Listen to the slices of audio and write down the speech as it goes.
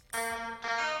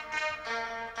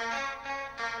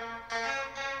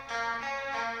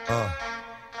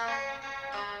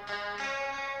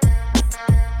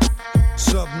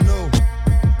Something new.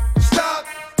 Stop,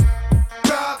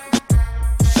 drop,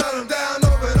 shut them down,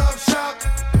 open up shop.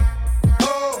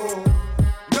 Oh,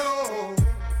 no,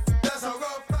 that's how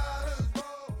Rough Riders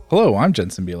roll. Hello, I'm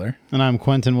Jensen Beeler, And I'm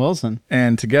Quentin Wilson.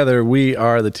 and together we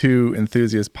are the Two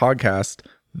Enthusiasts podcast.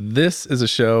 This is a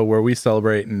show where we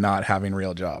celebrate not having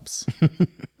real jobs.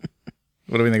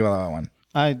 What do we think about that one?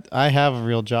 I have a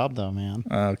real job though, man.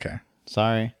 Okay,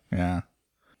 Sorry. yeah.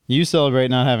 You celebrate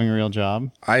not having a real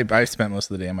job. I spent most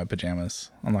of the day in my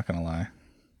pajamas. I'm not gonna lie.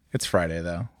 It's Friday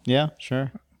though. Yeah,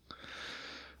 sure.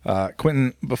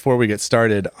 Quentin, before we get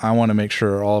started, I want to make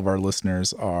sure all of our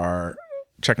listeners are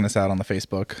checking us out on the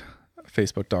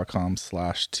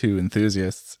facebook.com/Two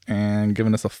Enthusiasts, and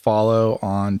giving us a follow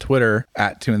on Twitter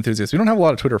 @Two Enthusiasts. We don't have a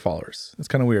lot of Twitter followers. It's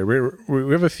kind of weird.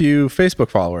 We have a few Facebook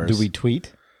followers. Do we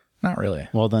tweet? Not really.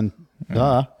 Well then,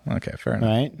 duh. Okay, fair enough.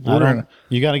 Right? We're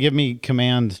You got to give me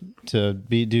command to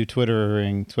do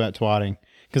Twittering, twatting,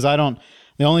 because I don't.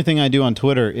 The only thing I do on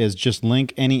Twitter is just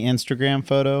link any Instagram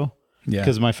photo. Yeah.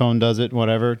 Because my phone does it,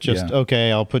 whatever. Just, Yeah.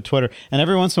 okay, I'll put Twitter. And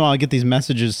every once in a while, I get these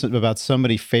messages about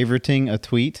somebody favoriting a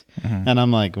tweet. And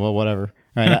I'm like, well, whatever.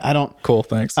 Right? I don't. Cool,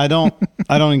 thanks. I don't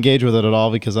engage with it at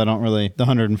all because I don't really the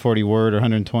 140 word or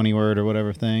 120 word or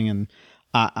whatever thing, and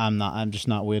I'm just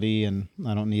not witty, and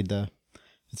I don't need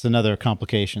it's another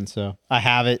complication. So I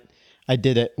have it. I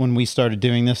did it when we started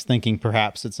doing this, thinking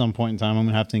perhaps at some point in time I'm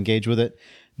gonna have to engage with it,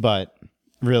 but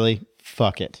really,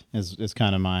 fuck it is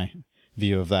kind of my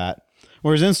view of that.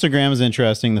 Whereas Instagram is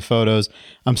interesting, the photos.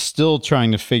 I'm still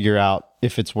trying to figure out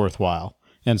if it's worthwhile.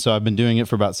 And so I've been doing it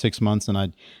for about 6 months, and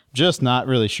I'm just not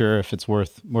really sure if it's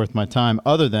worth my time,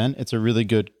 other than it's a really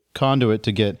good conduit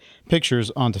to get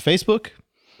pictures onto Facebook.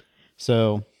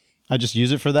 So I just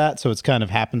use it for that. So it's kind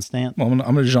of happenstance. Well, I'm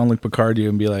gonna Jean-Luc Picard you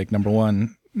and be like, number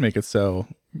one, make it so,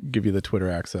 give you the Twitter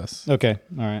access, Okay.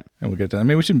 All right. and we'll get done.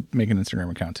 Maybe we should make an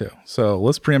Instagram account too. So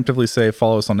let's preemptively say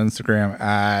follow us on Instagram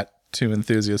 @Two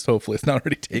Enthusiasts. Hopefully it's not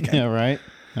already taken. Yeah, right.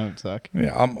 That would suck.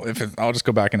 Yeah, I'll just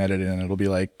go back and edit it, and it'll be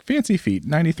like Fancy Feet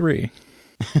 93.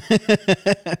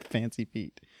 Fancy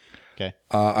feet. Okay.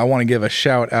 I want to give a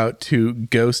shout out to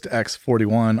Ghost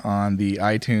X41 on the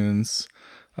iTunes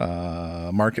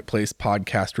Marketplace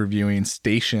podcast reviewing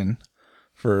station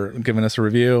for giving us a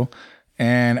review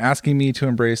and asking me to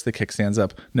embrace the kickstands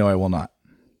up. No, I will not.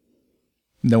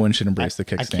 No one should embrace the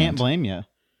kickstand. I can't blame you.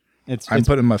 I'm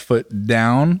putting my foot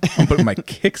down. I'm putting my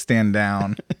kickstand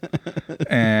down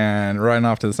and riding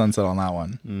off to the sunset on that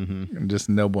one. Mm-hmm. Just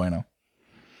no bueno.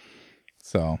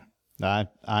 So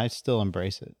I still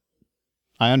embrace it.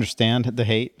 I understand the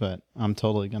hate, but I'm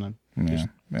totally gonna.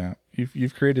 yeah.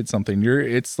 You've created something.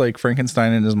 It's like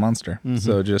Frankenstein and his monster. Mm-hmm.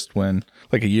 So just when,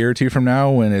 like a year or two from now,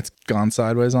 when it's gone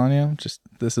sideways on you, just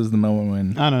this is the moment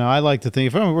when. I don't know. I like to think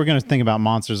if we're going to think about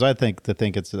monsters, I think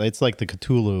it's like the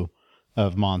Cthulhu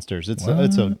of monsters. It's a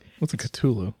What's a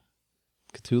Cthulhu?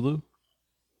 Cthulhu,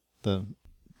 the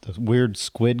weird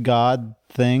squid god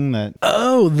thing that.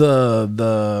 Oh,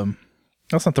 the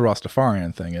that's not the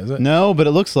Rastafarian thing, is it? No, but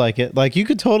it looks like it. Like you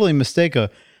could totally mistake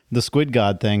the squid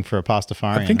god thing for a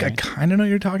Pastafarian. I think right? I kind of know what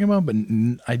you're talking about, but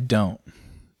I don't.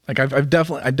 Like I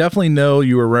definitely know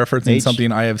you were referencing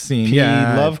something I have seen. P.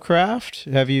 Yeah, Lovecraft.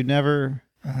 Have you never?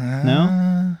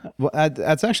 No. Well,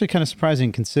 that's actually kind of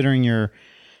surprising considering your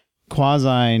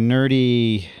quasi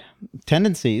nerdy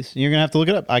tendencies. You're gonna have to look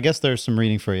it up. I guess there's some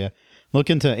reading for you. Look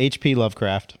into H.P.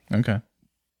 Lovecraft Okay.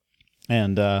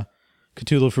 and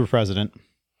Cthulhu for President.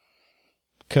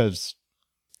 Because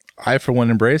I, for one,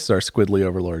 embrace our squiddly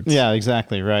overlords. yeah,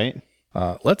 exactly right.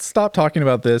 Let's stop talking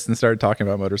about this and start talking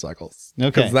about motorcycles. Okay.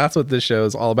 Because that's what this show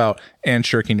is all about, and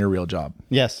shirking your real job.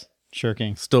 Yes,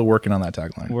 shirking, Still working on that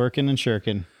tagline. working and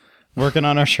shirking, working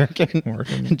on our shirking,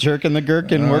 jerking the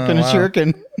gherkin, Oh, working and wow.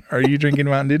 shirking. Are you drinking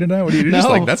Mountain Dew tonight? What are you doing? No, Just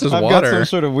like, that's just I've water. got some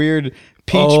sort of weird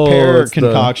peach Oh, pear it's the-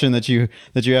 concoction that you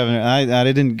haven't. I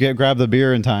didn't grab the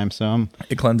beer in time, so I'm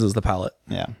It cleanses the palate.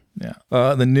 yeah. Yeah.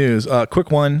 The news.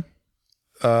 Quick one.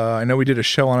 I know we did a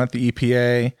show on it, the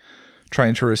EPA,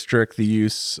 trying to restrict the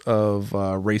use of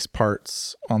race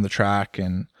parts on the track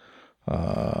and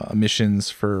emissions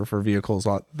for vehicles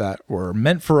that were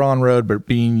meant for on-road but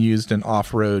being used in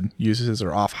off-road uses,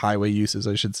 or off-highway uses,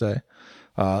 I should say.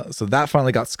 So that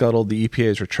finally got scuttled. The EPA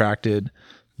has retracted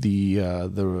the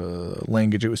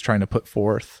language it was trying to put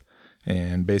forth,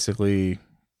 and basically,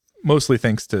 mostly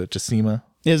thanks to SEMA.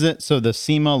 Is it so? The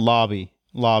SEMA lobbied.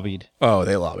 Oh,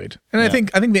 they lobbied, and I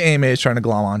think the AMA is trying to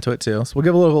glom onto it too. So we'll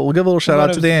give a little shout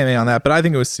out to the AMA on that. But I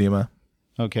think it was SEMA.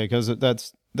 Okay, because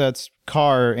that's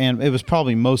car, and it was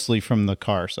probably mostly from the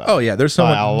car side. Oh yeah, there's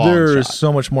By a long shot.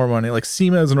 so much more money. Like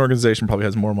SEMA as an organization probably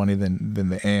has more money than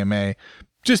the AMA,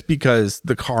 just because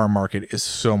the car market is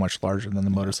so much larger than the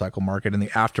motorcycle market, and the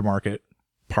aftermarket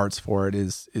parts for it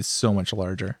is so much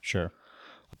larger. Sure.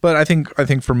 But I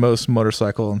think for most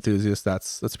motorcycle enthusiasts,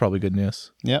 that's probably good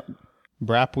news. Yep.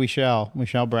 Brap we shall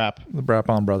brap. The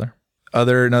Brapon brother.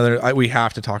 We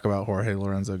have to talk about Jorge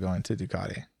Lorenzo going to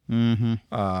Ducati. Mm-hmm.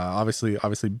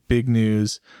 Obviously big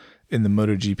news in the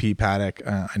MotoGP paddock.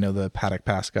 I know the Paddock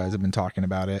Pass guys have been talking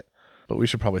about it, but we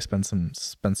should probably spend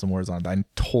some words on it.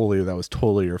 That was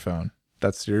totally your phone.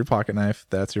 That's your pocket knife.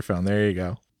 That's your phone. There you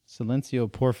go. Silencio,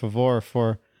 por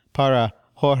favor, para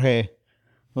Jorge.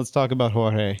 Let's talk about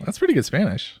Jorge. That's pretty good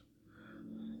Spanish.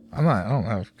 I don't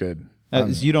have good.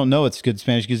 You don't know it's good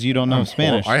Spanish because you don't know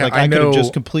Spanish. I I could know- have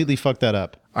just completely fucked that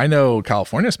up. I know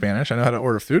California Spanish. I know how to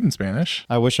order food in Spanish.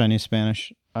 I wish I knew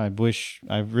Spanish. I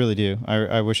really do.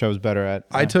 I wish I was better at.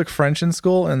 I took French in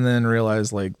school and then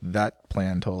realized like that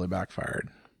plan totally backfired.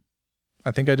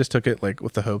 I think I just took it like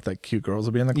with the hope that cute girls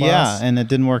would be in the class. Yeah, and it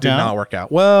didn't work Did out. not work out.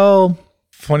 Well,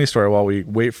 funny story. While we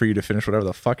wait for you to finish whatever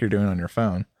the fuck you're doing on your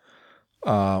phone,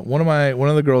 one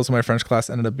of the girls in my French class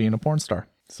ended up being a porn star.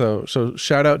 So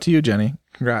shout out to you, Jenny.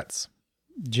 Congrats.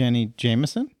 Jenny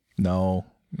Jameson? No.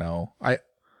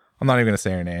 I'm not even gonna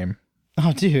say her name.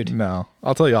 Oh, dude. No,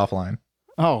 I'll tell you offline.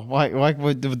 Oh, why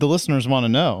would the listeners want to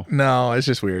know? No, it's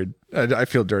just weird. I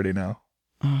feel dirty now.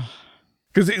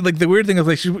 Because like the weird thing is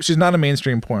like she's not a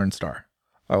mainstream porn star.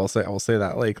 I will say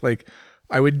that like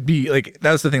I would be like,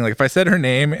 that's the thing. Like if I said her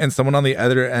name and someone on the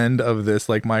other end of this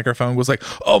like microphone was like,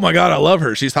 "Oh my God, I love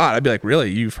her. She's hot." I'd be like,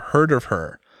 "Really? You've heard of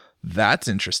her? That's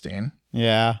interesting.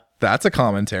 Yeah. That's a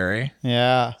commentary.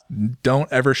 Yeah.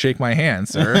 Don't ever shake my hand,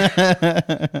 sir."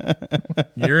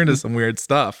 You're into some weird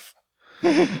stuff.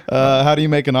 How do you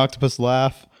make an octopus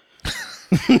laugh?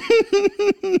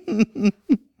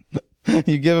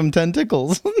 You give him 10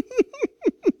 tickles.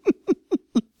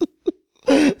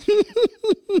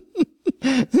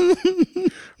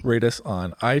 Rate us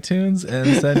on iTunes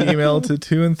and send email to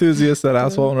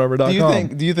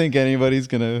twoenthusiasts@asphaltandrubber.com. Do you think anybody's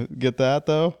gonna get that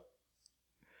though?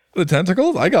 The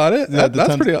tentacles? I got it. Yeah,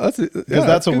 That's pretty. That's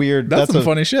that's a good. weird. That's some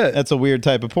funny shit. That's a weird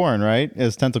type of porn, right?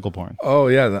 Is tentacle porn. Oh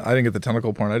yeah, I didn't get the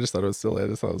tentacle porn. I just thought it was silly. I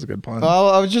just thought it was a good pun. Oh,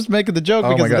 I was just making the joke Oh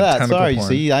my because God, of that. tentacle Sorry, porn.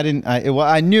 see, I didn't.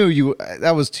 I knew you.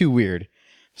 That was too weird.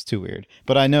 It's too weird.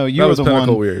 But I know you That were was the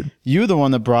pinnacle one. weird. You were the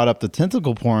one that brought up the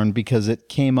tentacle porn because it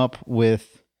came up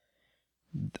with.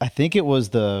 I think it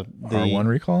was the R1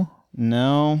 recall.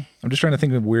 No, I'm just trying to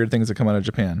think of weird things that come out of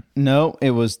Japan. no,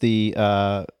 it was the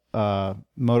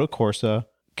Moto Corsa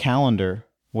calendar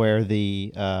where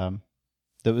the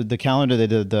calendar they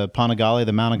did the Panigale,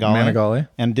 the Manigali.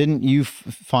 and didn't you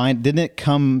didn't it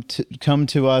come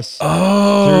to us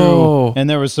Oh, and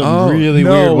there was some really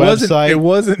weird website. It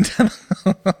wasn't.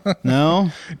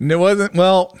 No, It wasn't.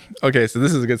 Well, okay. So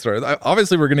this is a good story.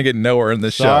 Obviously, we're gonna get nowhere in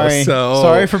this sorry, show. So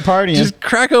sorry for partying. just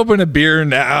crack open a beer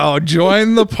now.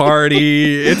 Join the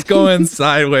party. It's going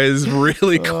sideways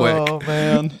really quick. Oh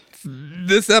man,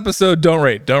 This episode, don't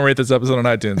rate this episode on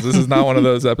iTunes. This is not one of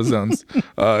those episodes.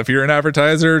 If you're an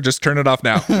advertiser, just turn it off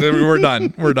now. We're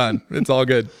done. It's all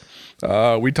good.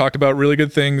 We talked about really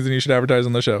good things and you should advertise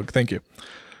on the show. Thank you.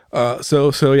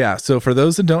 So for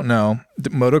those that don't know,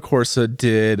 Moto Corsa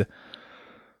did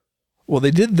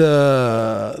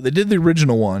the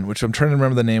original one, which I'm trying to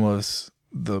remember the name was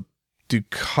the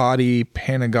Ducati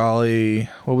Panigale.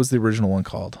 What was the original one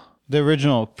called? the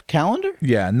original calendar.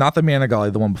 Yeah, not the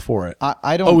Manigali, the one before it.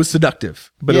 I don't. Oh, it was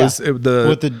Seductive, but Yeah. it was the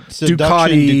with the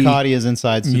seduction, Ducati is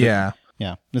inside. Yeah,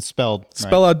 yeah, it's spelled.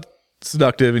 spell out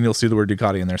Seductive, and you'll see the word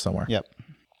Ducati in there somewhere. Yep.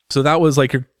 So that was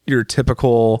like your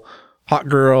typical hot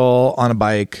girl on a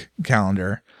bike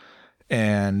calendar,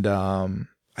 and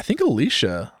I think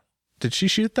Alicia, did she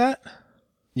shoot that?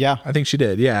 Yeah. I think she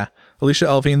did. Yeah, Alicia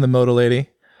Elvine, the moto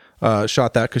lady,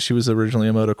 shot that because she was originally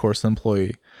a Moto Corsa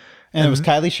employee. And it was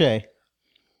Kylie Shea.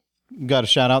 Got a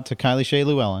shout out to Kylie Shea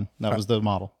Llewellyn. That was the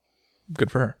model. Good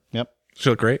for her. Yep. She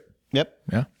looked great. Yep.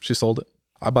 Yeah, she sold it.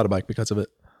 I bought a bike because of it.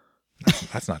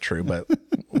 That's not true, but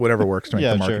whatever works to make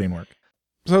Yeah, the sure. marketing work.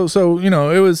 So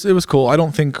it was cool. I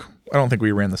don't think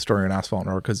we ran the story in Asphalt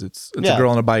Road because it's Yeah. a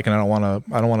girl on a bike, and I don't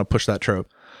want to push that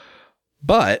trope.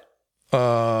 But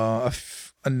a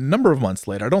number of months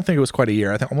later, I don't think it was quite a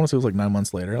year. I want to say it was like 9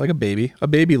 months later, like a baby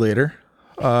later.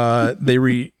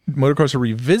 Moto Corsa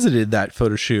revisited that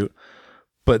photo shoot,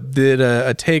 but did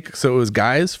a take. So it was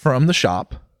guys from the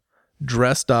shop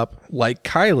dressed up like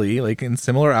Kylie, like in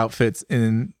similar outfits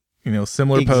in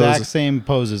similar exact pose. same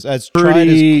poses. As tried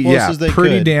as close as they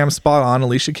pretty could. damn spot on.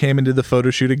 Alicia came and did the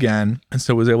photo shoot again, and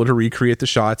so was able to recreate the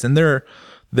shots, and they're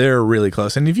really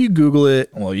close. And if you Google it,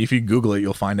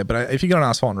 you'll find it. But if you go on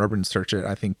Asphalt and Rubber and search it,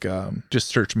 I think just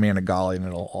search Manigali and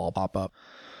it'll all pop up.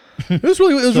 It was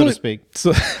really, So to speak.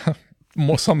 So,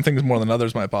 some things more than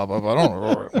others might pop up. I don't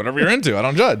know. Whatever you're into, I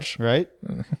don't judge. Right?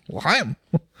 Well, I am.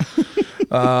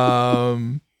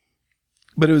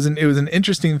 But it was an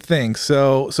interesting thing.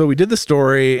 So we did the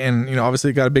story, and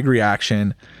obviously it got a big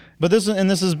reaction. But this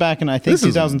is back in, I think,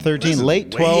 2013,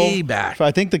 late 12. Way back.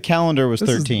 I think the calendar was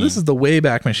 13. This is the way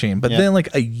back machine. But then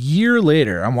like a year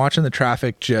later, I'm watching the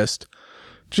traffic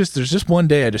there's just one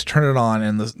day I just turn it on,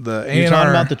 and the A&R, You're talking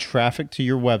about the traffic to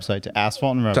your website, to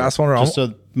Asphalt and Rubber. To Asphalt and Rubber. Just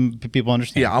so people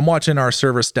understand. Yeah, I'm watching our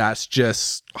server stats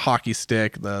just hockey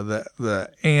stick. The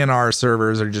A&R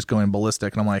servers are just going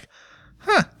ballistic, and I'm like,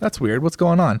 that's weird. What's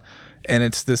going on? And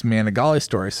it's this Manigali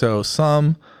story. So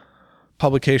some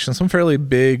publication, some fairly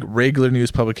big regular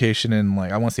news publication in,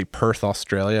 like, I want to say Perth,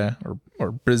 Australia,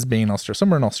 or Brisbane, Australia,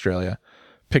 somewhere in Australia,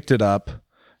 picked it up,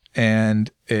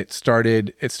 and it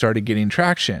started getting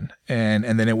traction.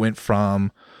 And then it went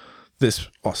from this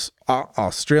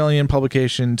Australian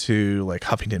publication to like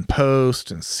Huffington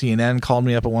Post, and CNN called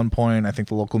me up at one point. I think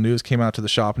the local news came out to the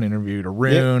shop and interviewed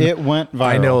Arun. It went viral.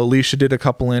 I know Alicia did a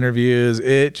couple interviews.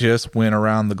 It just went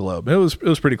around the globe. It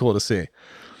was pretty cool to see.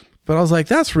 But I was like,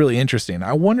 that's really interesting.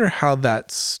 I wonder how that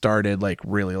started. Like,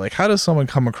 really, like, how does someone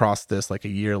come across this like a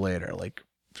year later? Like,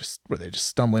 were they just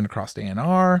stumbling across the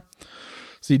A&R?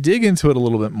 So you dig into it a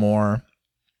little bit more,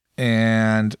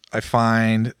 and I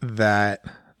find that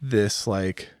this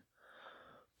like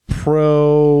how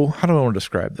do I want to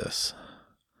describe this?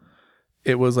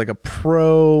 It was like there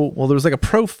was like a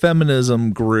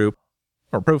pro-feminism group,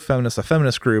 or a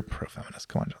feminist group. Pro-feminist,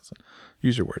 come on, Johnson,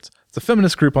 use your words. It's a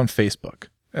feminist group on Facebook.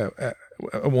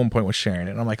 At one point was sharing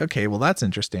it, and I'm like, okay, well, that's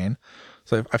interesting.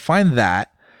 So I find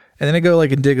that, and then I go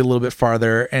like and dig a little bit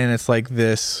farther, and it's like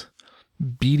this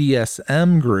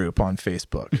BDSM group on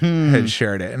Facebook had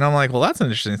shared it, and I'm like, well, that's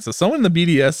interesting. So someone in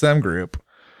the BDSM group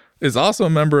is also a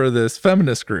member of this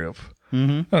feminist group.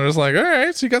 Mm-hmm. I'm just like, all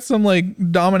right, so you got some like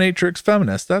dominatrix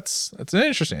feminists. That's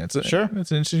interesting. It's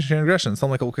an interesting aggression. So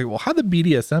I'm like, okay, well, how the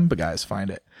BDSM guys find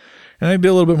it? And I did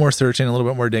a little bit more searching, a little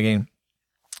bit more digging,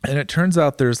 and it turns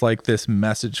out there's like this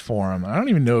message forum. I don't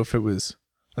even know if I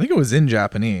think it was in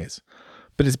Japanese,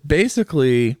 but it's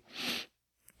basically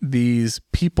these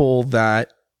people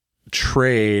that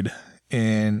trade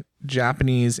in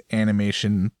Japanese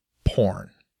animation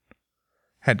porn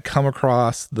had come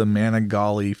across the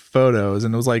Manigali photos,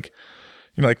 and it was like,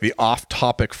 like the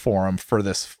off-topic forum for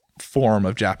this form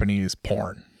of Japanese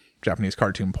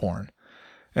cartoon porn.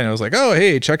 And it was like, oh,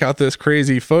 hey, check out this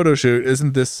crazy photo shoot.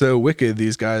 Isn't this so wicked?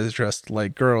 These guys dressed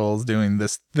like girls doing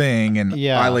this thing, and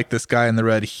I like this guy in the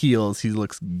red heels. He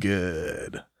looks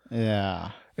good.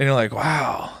 Yeah. And you're like,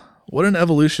 wow, what an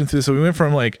evolution through. So we went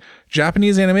from like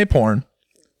Japanese anime porn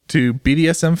to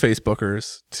BDSM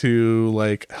Facebookers to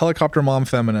like helicopter mom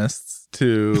feminists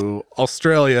to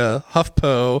Australia,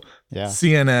 HuffPo,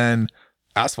 CNN,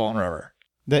 Asphalt and Rubber.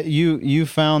 That you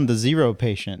found the zero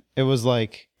patient. It was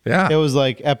like it was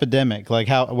like epidemic. Like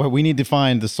we need to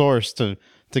find the source to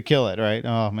kill it, right?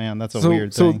 Oh man, that's a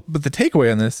weird thing. But the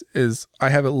takeaway on this is I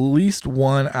have at least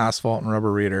one Asphalt and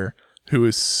Rubber reader who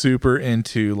is super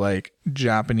into like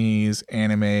Japanese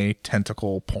anime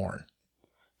tentacle porn.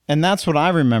 And that's what I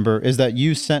remember, is that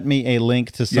you sent me a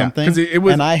link to something, it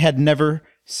was, and I had never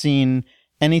seen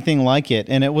anything like it,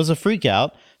 and it was a freak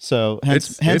out. So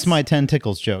hence my 10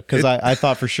 tickles joke, because I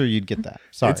thought for sure you'd get that.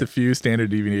 Sorry. It's a few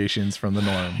standard deviations from the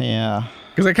norm. Yeah.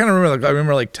 Because I kind of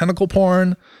remember like tentacle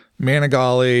porn,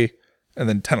 Manigali, and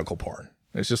then tentacle porn.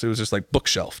 It was just like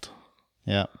bookshelved.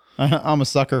 Yeah. I'm a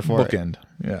sucker for Bookend.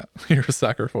 Yeah. You're a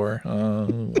sucker for it.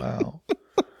 Oh, wow.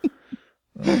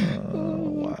 Oh,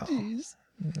 wow. Geez.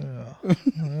 Yeah.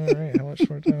 All right. How much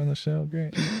more time on the show?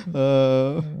 Great.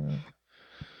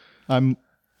 I'm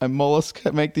mollusk.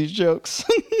 I make these jokes.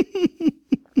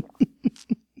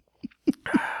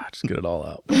 Just get it all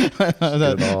out. All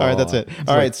right, that's it.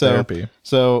 All right, therapy.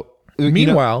 So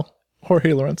meanwhile,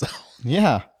 Jorge Lorenzo.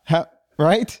 Yeah.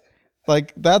 Right?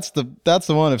 Like that's the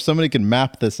one. If somebody can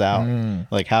map this out,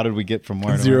 like how did we get from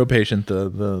where zero patient,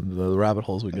 the rabbit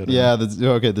holes we go to. Yeah, the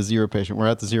zero patient. We're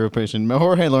at the zero patient.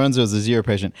 Jorge Lorenzo is the zero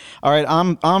patient. All right,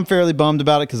 I'm fairly bummed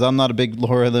about it because I'm not a big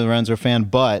Jorge Lorenzo fan,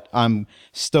 but I'm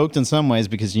stoked in some ways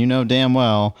because you know damn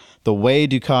well the way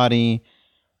Ducati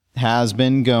has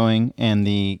been going and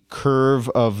the curve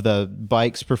of the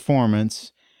bike's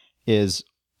performance is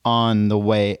on the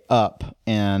way up,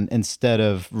 and instead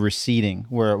of receding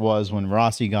where it was when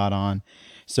Rossi got on.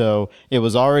 So it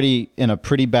was already in a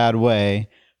pretty bad way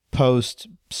post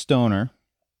Stoner,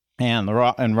 and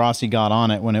Rossi got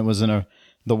on it when it was in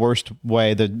the worst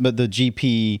way. The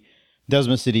GP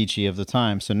Desmond Sedici of the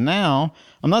time. So now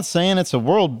I'm not saying it's a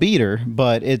world beater,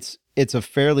 but it's a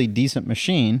fairly decent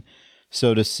machine.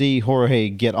 So to see Jorge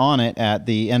get on it at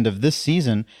the end of this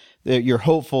season, you're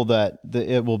hopeful that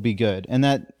it will be good, and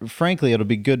that frankly it'll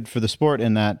be good for the sport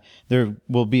in that there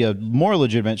will be a more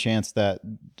legitimate chance that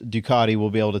Ducati will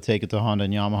be able to take it to Honda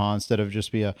and Yamaha instead of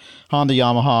just be a Honda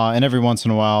Yamaha and every once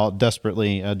in a while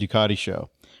desperately a Ducati show,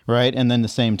 right? And then at the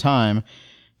same time,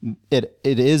 it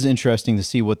is interesting to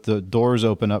see what the doors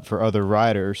open up for other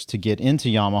riders to get into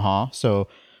Yamaha. So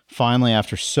finally,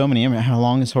 after so many, how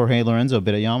long has Jorge Lorenzo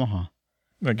been at Yamaha?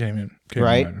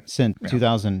 Right? Since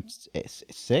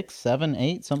 2006, 7,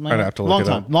 8, something like I'd that. have to look Long it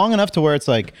time. up. Long enough to where it's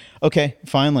like, okay,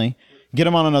 finally, get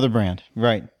him on another brand.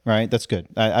 Right. That's good.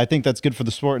 I think that's good for the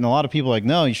sport. And a lot of people are like,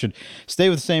 no, you should stay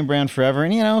with the same brand forever.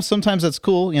 And, sometimes that's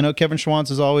cool. Kevin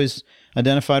Schwantz is always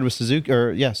identified with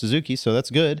Suzuki, so that's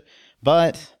good.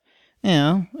 But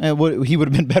he would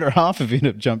have been better off if he'd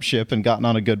have jumped ship and gotten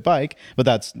on a good bike. But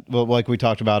that's, like we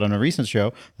talked about on a recent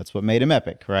show, that's what made him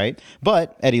epic, right?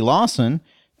 But Eddie Lawson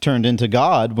turned into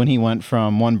God when he went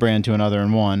from one brand to another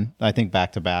and won, I think,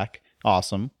 back-to-back.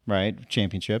 Awesome, right?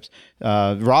 Championships.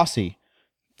 Rossi,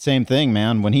 same thing,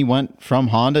 man. When he went from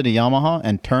Honda to Yamaha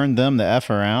and turned them the F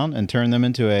around and turned them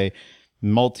into a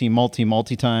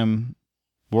multi-time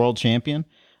world champion,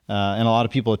 and a lot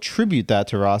of people attribute that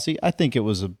to Rossi. I think it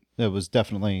was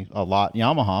definitely a lot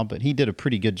Yamaha, but he did a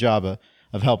pretty good job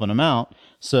of helping him out.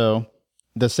 So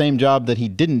the same job that he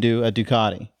didn't do at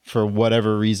Ducati for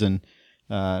whatever reason,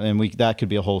 and that could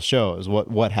be a whole show, is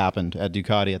what happened at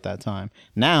Ducati at that time.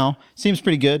 Now seems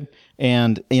pretty good,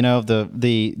 and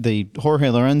the Jorge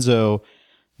Lorenzo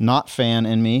not fan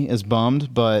in me is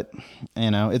bummed, but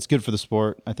it's good for the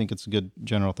sport. I think it's a good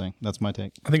general thing. That's my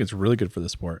take. I think it's really good for the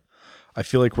sport. I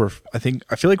feel like we're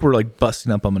like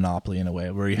busting up a monopoly in a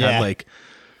way where you have like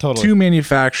totally two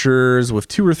manufacturers with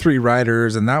 2 or 3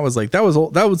 riders, and that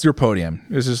was your podium.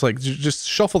 It was just like just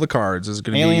shuffle the cards. It's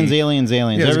going to aliens. Yeah,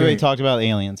 Everybody talked about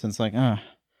aliens, and it's like,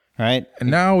 right.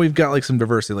 And now we've got like some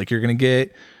diversity. Like you're gonna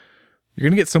get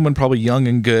someone probably young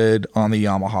and good on the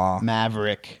Yamaha.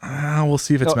 Maverick. We'll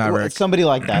see if it's Maverick. Somebody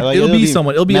like that. Like, it'll be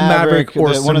someone. It'll be a Maverick or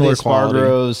one of the similar quality.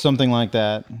 Espargaros, something like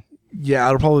that. Yeah,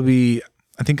 it'll probably be.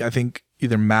 I think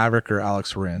either Maverick or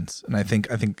Alex Rins, and I think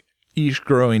each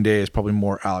growing day is probably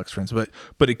more Alex Rins, but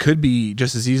it could be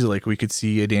just as easy. Like we could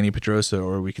see a Danny Pedrosa,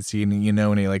 or we could see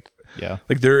like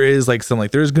there is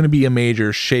like there's going to be a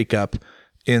major shakeup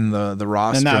in the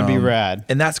roster, and that would be rad.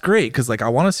 And that's great because like I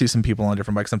want to see some people on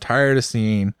different bikes. I'm tired of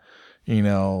seeing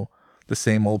the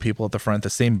same old people at the front,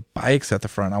 the same bikes at the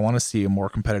front. I want to see a more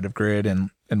competitive grid and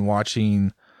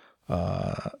watching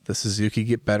the Suzuki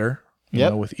get better.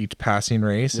 With each passing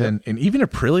race, and even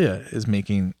Aprilia is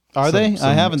making. I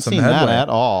haven't seen that at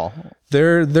all.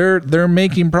 They're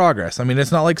making progress. I mean, it's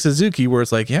not like Suzuki where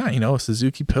it's like, a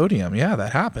Suzuki podium,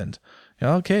 that happened.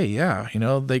 Okay,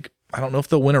 like I don't know if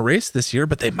they'll win a race this year,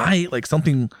 but they might. Like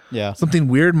something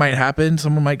weird might happen.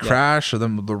 Someone might crash, or the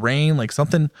rain, like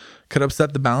something could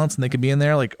upset the balance, and they could be in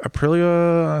there. Like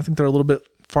Aprilia, I think they're a little bit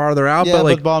farther out, but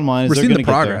like bottom line is we're seeing the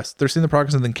progress. They're seeing the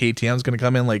progress, and then KTM's going to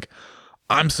come in like.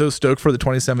 I'm so stoked for the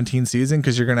 2017 season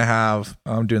because you're going to have,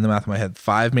 I'm doing the math in my head,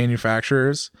 5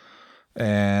 manufacturers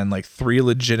and like 3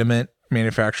 legitimate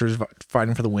manufacturers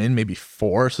fighting for the win, maybe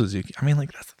 4 Suzuki. I mean,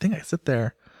 like that's the thing. I sit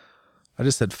there. I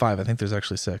just said 5. I think there's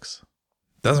actually 6.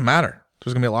 Doesn't matter.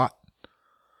 There's going to be a lot.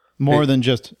 More than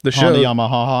just the Honda, show.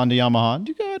 Honda, Yamaha,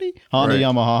 Ducati, Honda, Right.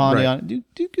 Yamaha, Honda, Right.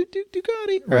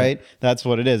 Ducati, right? That's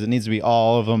what it is. It needs to be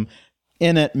all of them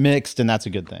in it, mixed, and that's a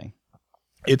good thing.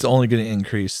 It's only going to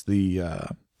increase the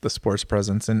sports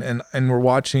presence, and we're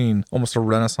watching almost a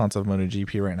renaissance of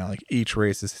MotoGP right now. Like each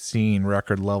race is seeing not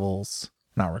record levels,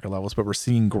 but we're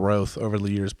seeing growth over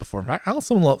the years before. In fact,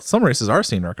 some races are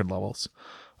seeing record levels.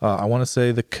 I want to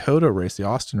say the COTA race, the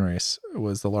Austin race,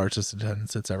 was the largest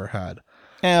attendance it's ever had.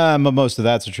 But most of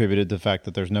that's attributed to the fact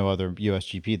that there's no other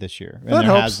USGP this year, and That there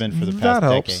helps. has been for the past That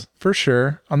helps decade. for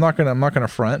sure. I'm not gonna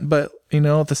front, but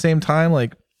at the same time,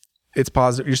 like it's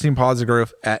positive. You're seeing positive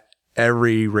growth at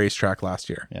every racetrack last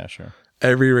year. Yeah, sure.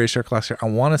 Every racetrack last year. I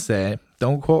want to say,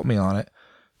 don't quote me on it,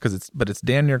 but it's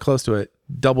damn near close to it.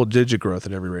 Double-digit growth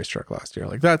at every racetrack last year.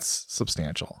 Like that's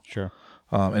substantial. Sure.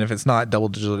 And if it's not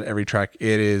double-digit at every track,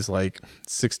 it is like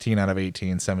 16 out of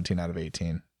 18, 17 out of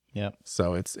 18. Yep.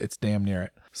 So it's damn near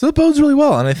it. So it bodes really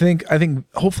well, and I think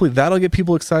hopefully that'll get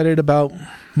people excited about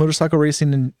motorcycle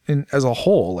racing in as a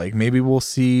whole. Like maybe we'll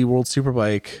see World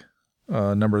Superbike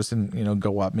numbers and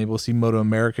go up. Maybe we'll see Moto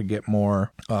America get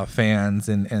more fans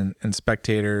and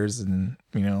spectators and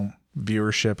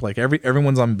viewership. Like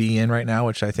everyone's on BN right now,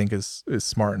 which I think is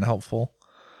smart and helpful.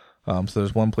 So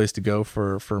there's one place to go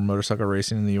for motorcycle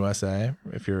racing in the USA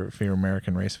if you're an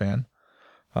American race fan.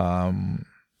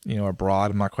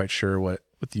 Abroad, I'm not quite sure what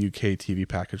the UK TV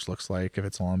package looks like, if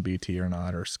it's on BT or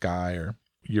not, or Sky or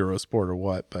Eurosport or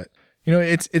what. But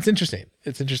it's interesting.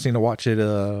 It's interesting to watch it.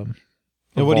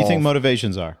 What do you think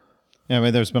motivations are? Yeah, I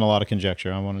mean, there's been a lot of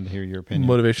conjecture. I wanted to hear your opinion.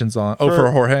 Motivations on for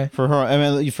Jorge. For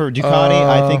Ducati,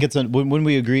 I think it's when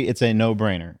we agree, it's a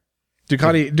no-brainer.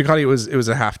 Ducati, it was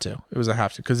a have to. It was a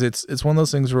have to because it's one of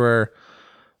those things where,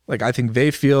 like, I think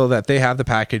they feel that they have the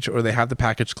package, or they have the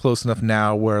package close enough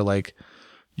now where like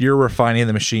you're refining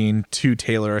the machine to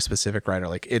tailor a specific rider.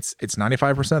 Like it's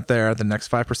 95% there. The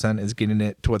next 5% is getting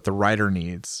it to what the rider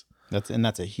needs. That's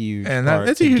a huge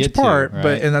that's a huge part, right?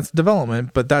 But that's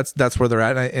development. But that's where they're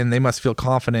at, and they must feel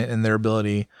confident in their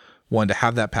ability, one, to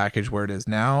have that package where it is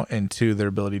now, and two, their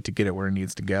ability to get it where it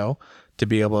needs to go, to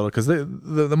be able to, because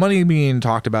the money being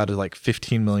talked about is like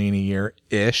 $15 million a year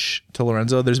ish to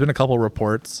Lorenzo. There's been a couple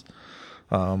reports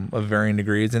of varying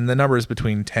degrees, and the number is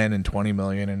between 10 and 20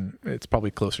 million, and it's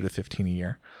probably closer to 15 a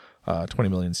year. 20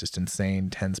 million is just insane.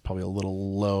 10 is probably a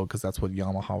little low because that's what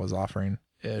Yamaha was offering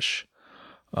ish.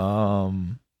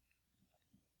 So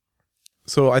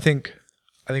I think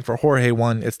for Jorge,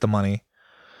 one, it's the money.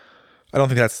 I don't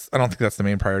think that's the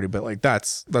main priority, but like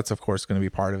that's of course going to be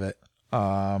part of it.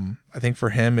 I think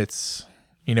for him, it's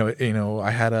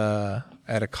I had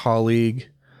a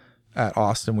colleague at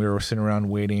Austin. We were sitting around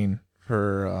waiting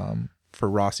for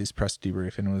Rossi's press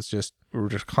debrief, and we were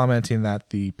just commenting that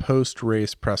the post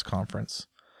race press conference,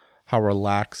 how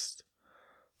relaxed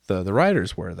the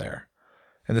riders were there.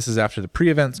 And this is after the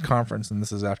pre-events conference, and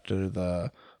this is after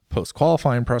the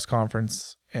post-qualifying press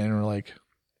conference. And we're like,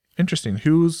 interesting.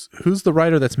 Who's the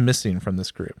rider that's missing from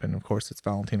this group? And of course, it's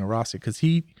Valentino Rossi, because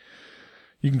you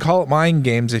can call it mind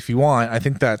games if you want. I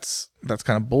think that's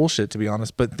kind of bullshit, to be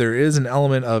honest. But there is an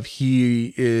element of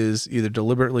he is either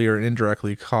deliberately or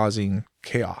indirectly causing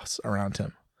chaos around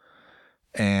him.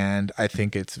 And I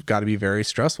think it's got to be very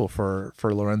stressful for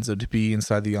Lorenzo to be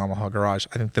inside the Yamaha garage.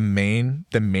 I think the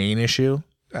main issue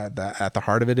at the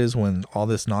heart of it is when all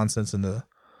this nonsense in the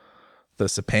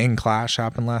Sepang clash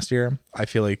happened last year. I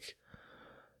feel like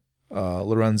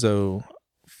Lorenzo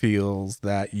feels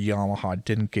that Yamaha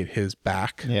didn't get his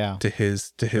back to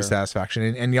his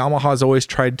satisfaction, and Yamaha's always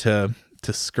tried to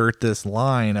skirt this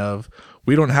line of,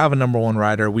 we don't have a number one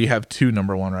rider, we have two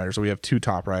number one riders, or we have two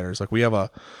top riders. Like we have a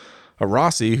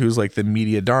Rossi who's like the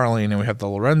media darling, and we have the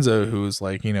Lorenzo who's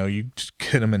like, you just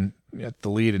get him at the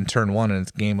lead in turn one and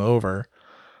it's game over.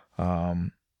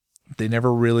 They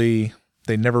never really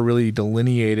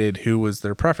delineated who was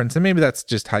their preference, and maybe that's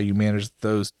just how you manage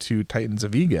those two titans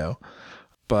of ego.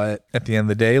 But at the end of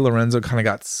the day, Lorenzo kind of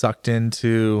got sucked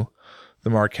into the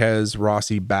Marquez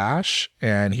Rossi bash,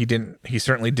 and he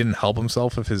certainly didn't help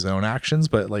himself with his own actions,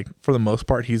 but like for the most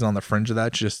part, he's on the fringe of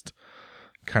that, just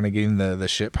kind of getting the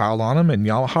shit piled on him. And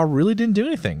Yamaha really didn't do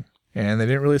anything, and they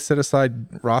didn't really set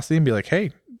aside Rossi and be like,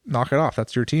 hey, knock it off,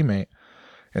 that's your teammate.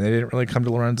 And they didn't really come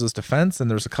to Lorenzo's defense, and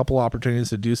there's a couple opportunities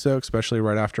to do so, especially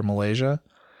right after Malaysia.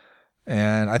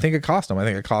 And I think it cost him. I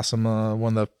think it cost him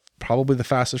one of probably the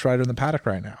fastest rider in the paddock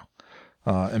right now,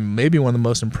 and maybe one of the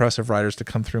most impressive riders to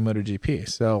come through MotoGP.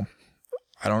 So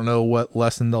I don't know what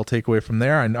lesson they'll take away from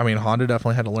there. I mean, Honda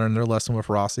definitely had to learn their lesson with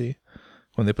Rossi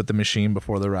when they put the machine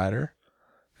before the rider,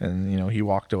 and he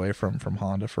walked away from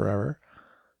Honda forever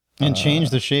and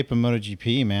changed the shape of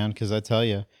MotoGP, man. Because I tell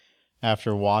you,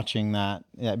 after watching that,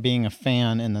 being a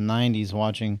fan in the 90s,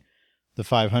 watching the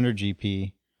 500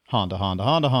 GP, Honda,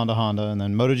 and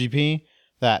then MotoGP,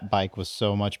 that bike was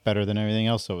so much better than everything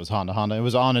else. So it was Honda. It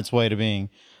was on its way to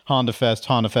being Honda Fest,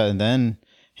 and then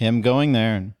him going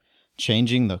there and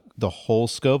changing the whole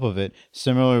scope of it,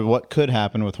 similar to what could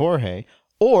happen with Jorge.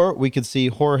 Or we could see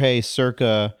Jorge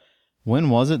circa, when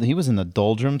was it? He was in the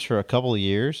doldrums for a couple of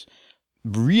years.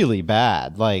 Really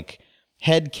bad, like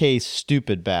head case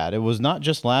stupid bad. It was not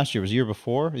just last year, it was the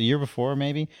year before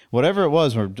maybe. Whatever it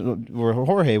was, where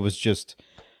Jorge was just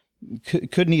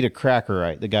couldn't eat a cracker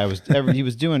right. The guy was he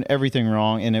was doing everything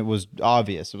wrong, and it was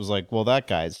obvious. It was like, well, that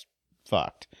guy's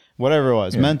fucked. Whatever it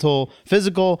was, mental,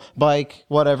 physical, bike,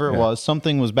 whatever it was,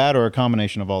 something was bad, or a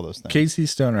combination of all those things. Casey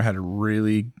Stoner had a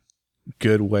really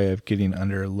good way of getting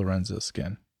under Lorenzo's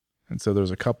skin. And so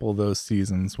there's a couple of those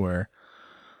seasons where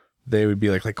they would be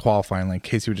like qualifying. Like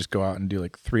Casey would just go out and do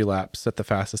like 3 laps, set the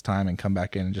fastest time, and come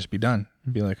back in and just be done.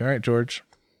 And be like, all right, George,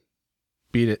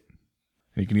 beat it.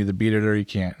 And you can either beat it or you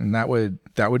can't. And that would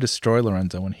destroy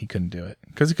Lorenzo when he couldn't do it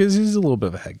because he's a little bit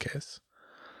of a head case.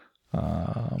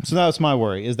 So that's my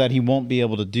worry, is that he won't be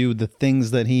able to do the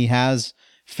things that he has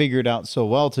figured out so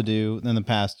well to do in the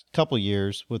past couple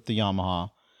years with the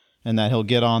Yamaha, and that he'll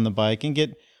get on the bike and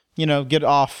get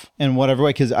off in whatever way,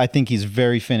 because I think he's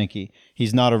very finicky.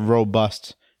 He's not a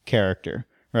robust character,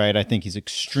 right? I think he's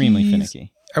extremely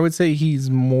finicky. I would say he's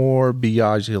more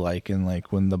Biaggi-like, and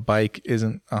like when the bike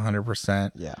isn't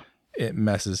 100%, Yeah. it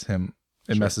messes him.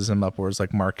 It messes him up. Whereas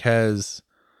like Marquez,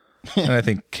 and I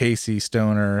think Casey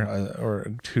Stoner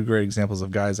are 2 great examples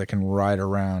of guys that can ride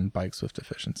around bikes with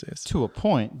deficiencies. To a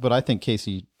point, but I think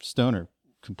Casey Stoner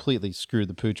completely screwed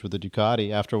the pooch with the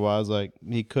Ducati. After a while, I was like,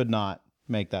 he could not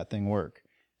make that thing work.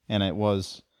 And it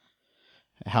was,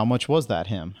 how much was that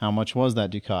him? How much was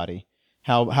that Ducati?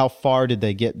 How far did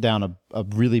they get down a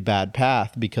really bad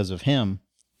path because of him?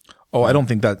 Oh, I don't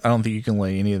think you can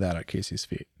lay any of that at Casey's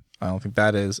feet. I don't think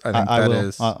that is. I think I that will.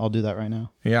 is. I'll do that right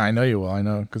now. Yeah, I know you will. I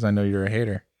know because I know you're a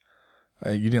hater.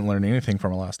 You didn't learn anything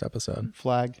from our last episode.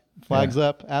 Flags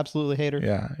up. Absolutely hater.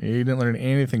 Yeah, you didn't learn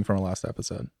anything from our last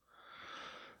episode.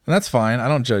 And that's fine. I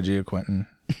don't judge you, Quentin.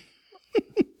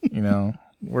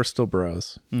 We're still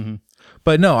bros. Mm-hmm.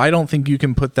 But no, I don't think you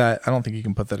can put that. I don't think you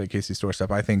can put that at Casey's doorstep.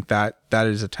 I think that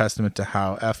is a testament to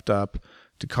how effed up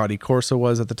Ducati Corsa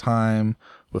was at the time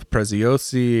with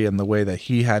Preziosi, and the way that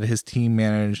he had his team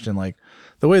managed, and like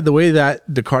the way that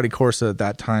Ducati Corsa at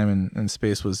that time in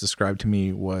space was described to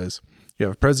me was, you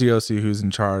have Preziosi, who's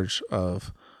in charge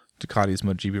of Ducati's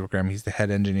MotoGP program. He's the head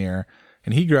engineer,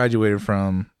 and he graduated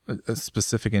from a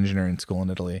specific engineering school in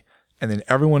Italy. And then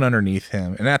everyone underneath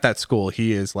him, and at that school,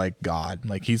 he is like God.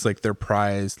 Like he's like their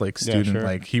prized like student. Yeah, sure.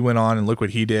 Like he went on and look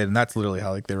what he did, and that's literally how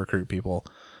like they recruit people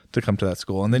to come to that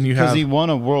school. And then you have, Because he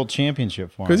won a world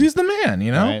championship for him. because he's the man,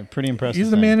 Right, pretty impressive. He's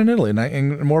the man in Italy,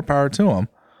 and more power to him.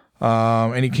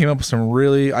 And he came up with some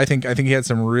really, I think he had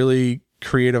some really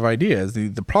creative ideas.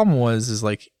 The problem was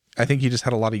like, I think he just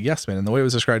had a lot of yes men. And the way it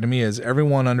was described to me is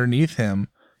everyone underneath him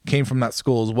came from that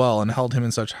school as well and held him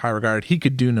in such high regard. He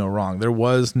could do no wrong. There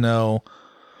was no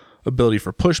ability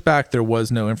for pushback. There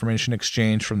was no information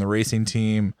exchange from the racing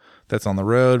team that's on the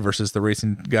road versus the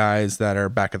racing guys that are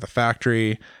back at the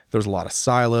factory. There was a lot of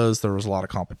silos. There was a lot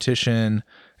of competition,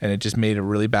 and it just made a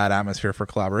really bad atmosphere for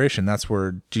collaboration. That's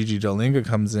where Gigi Dall'Igna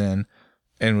comes in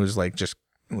and was like just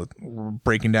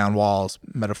breaking down walls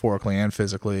metaphorically and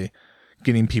physically,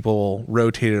 getting people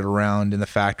rotated around in the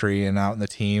factory and out in the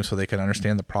team so they could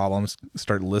understand the problems,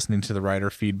 start listening to the rider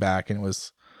feedback. And it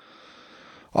was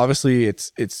obviously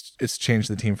it's changed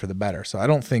the team for the better. So I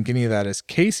don't think any of that is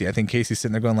Casey. I think Casey's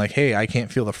sitting there going like, hey, I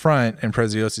can't feel the front. And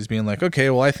Preziosi's being like, okay,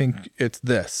 well, I think it's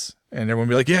this. And everyone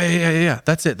be like, yeah.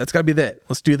 That's it. That's gotta be that.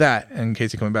 Let's do that. And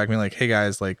Casey coming back and being like, hey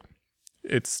guys, like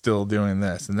it's still doing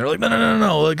this. And they're like,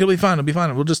 no. It'll be fine. It'll be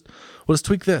fine. We'll just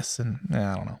tweak this. And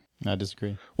I don't know. I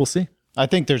disagree. We'll see. I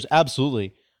think there's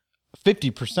absolutely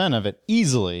 50% of it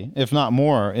easily, if not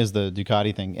more, is the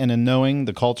Ducati thing. And in knowing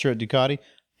the culture at Ducati,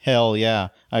 hell yeah,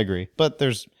 I agree. But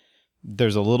there's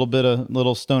a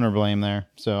little stoner blame there.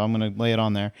 So I'm going to lay it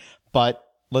on there. But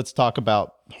let's talk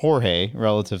about Jorge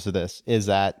relative to this. Is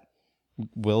that,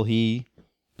 will he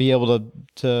be able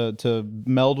to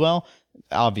meld well?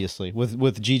 Obviously,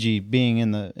 with Gigi being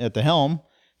at the helm,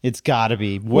 it's got to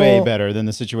be way better than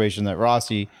the situation that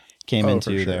Rossi came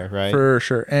into for there, sure. right? For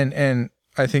sure. And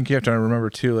I think you have to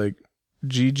remember too, like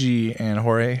Gigi and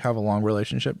Jorge have a long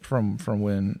relationship from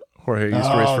when Jorge used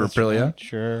to race for Aprilia. Right.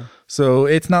 Sure. So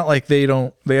it's not like they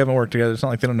haven't worked together. It's not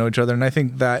like they don't know each other. And I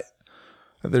think that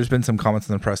there's been some comments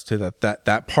in the press too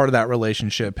that part of that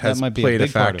relationship has That might be played a a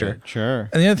big part of factor. it. Sure.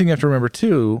 And the other thing you have to remember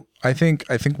too, I think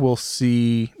we'll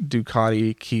see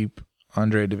Ducati keep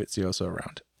Andrea Dovizioso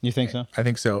around. You think so? I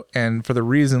think so. And for the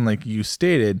reason like you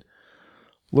stated,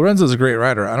 Lorenzo's a great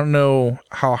rider. I don't know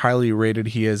how highly rated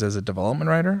he is as a development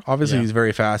rider. Obviously, he's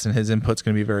very fast and his input's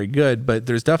going to be very good, but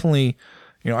there's definitely,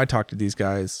 I talk to these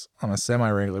guys on a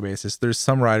semi-regular basis. There's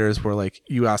some riders where like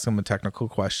you ask them a technical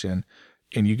question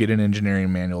and you get an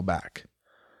engineering manual back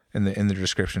in the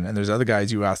description. And there's other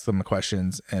guys, you ask them the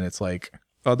questions and it's like,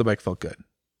 oh, the bike felt good.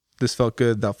 This felt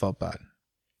good. That felt bad.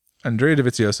 Andrea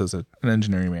Dovizioso is an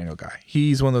engineering manual guy.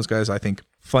 He's one of those guys I think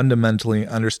fundamentally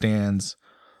understands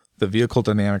the vehicle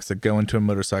dynamics that go into a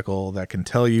motorcycle, that can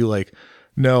tell you like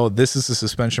no, this is a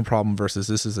suspension problem versus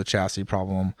this is a chassis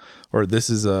problem, or this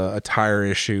is a tire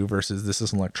issue versus this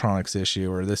is an electronics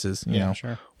issue, or this is, you know,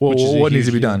 sure. well, Which is a what needs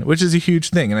to be huge deal. done, which is a huge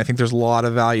thing. And I think there's a lot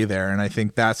of value there. And I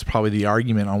think that's probably the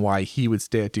argument on why he would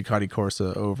stay at Ducati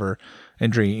Corsa over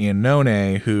Andrea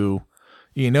Iannone, who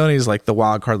Iannone is like the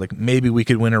wild card. Like maybe we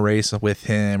could win a race with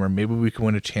him, or maybe we could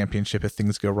win a championship if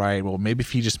things go right. Well, maybe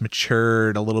if he just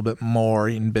matured a little bit more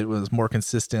and was more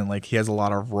consistent, like he has a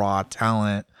lot of raw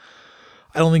talent.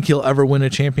 I don't think he'll ever win a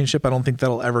championship. I don't think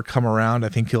that'll ever come around. I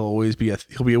think he'll always be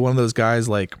he'll be one of those guys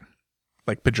like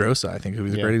Pedrosa, I think, who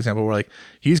was a great example where like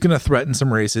he's going to threaten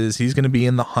some races. He's going to be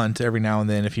in the hunt every now and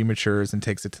then if he matures and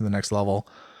takes it to the next level.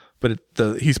 But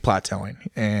he's plateauing,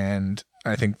 and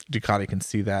I think Ducati can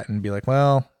see that and be like,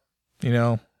 well, you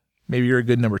know, maybe you're a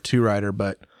good number 2 rider,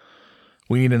 but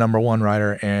we need a number 1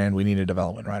 rider and we need a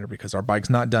development rider because our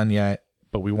bike's not done yet,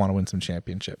 but we want to win some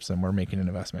championships and we're making an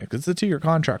investment because it's a 2-year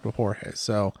contract with Jorge.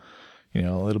 So, you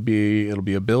know, it'll be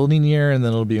a building year and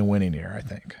then it'll be a winning year, I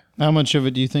think. How much of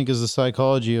it do you think is the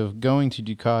psychology of going to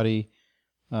Ducati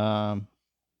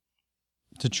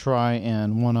to try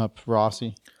and one up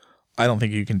Rossi? I don't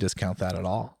think you can discount that at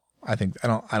all. I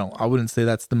wouldn't say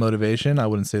that's the motivation. I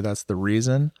wouldn't say that's the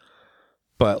reason,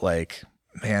 but like,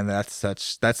 man, that's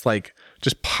like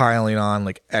just piling on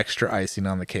like extra icing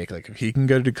on the cake. Like if he can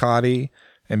go to Ducati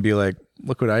and be like,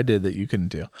 look what I did that you couldn't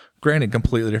do. Granted,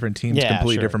 completely different teams,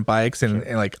 completely different bikes, and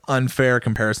like unfair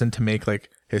comparison to make like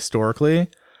historically.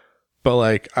 But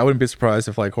like, I wouldn't be surprised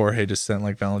if like Jorge just sent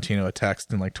like Valentino a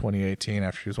text in like 2018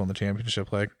 after he was won the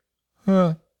championship, like,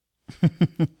 huh,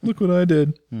 look what I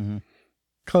did. Mm-hmm.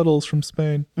 Cuddles from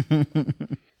Spain.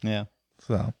 Yeah.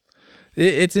 So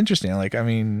it's interesting. Like, I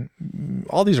mean,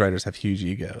 all these riders have huge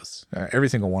egos, every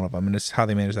single one of them, and it's how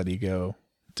they manage that ego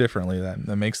differently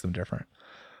that makes them different.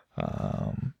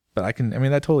 But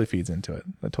that totally feeds into it.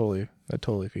 That totally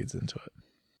feeds into it.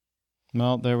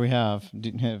 Well, there we have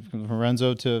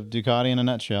Lorenzo to Ducati in a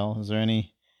nutshell. Is there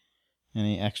any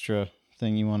extra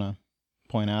thing you want to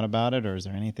point out about it, or is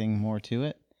there anything more to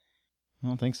it? I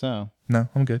don't think so. No,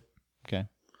 I'm good. Okay.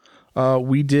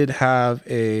 We did have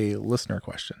a listener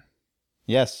question.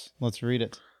 Yes, let's read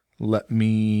it. Let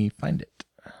me find it.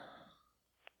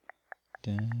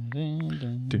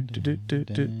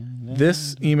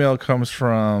 This email comes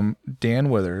from Dan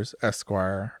Withers,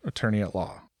 Esquire, attorney at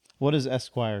law. What does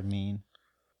Esquire mean?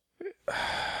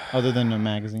 Other than a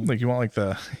magazine? Like you want like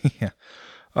the yeah.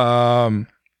 How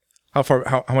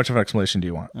much of an explanation do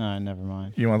you want? Never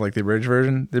mind. You want like the abridged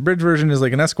version? The abridged version is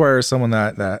like an Esquire is someone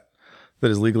that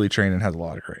is legally trained and has a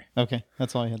law degree. Okay,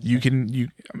 that's all you had to say.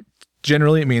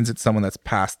 Generally it means it's someone that's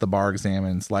passed the bar exam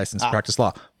and is licensed to practice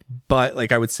law. But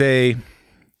like I would say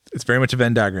it's very much a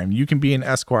Venn diagram. You can be an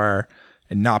Esquire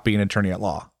and not be an attorney at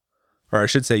law. Or I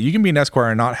should say you can be an Esquire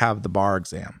and not have the bar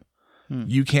exam.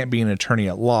 You can't be an attorney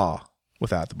at law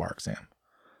without the bar exam.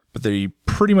 But they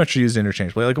pretty much used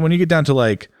interchangeably. Like when you get down to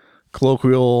like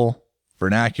colloquial,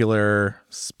 vernacular,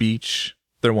 speech,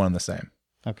 they're one and the same.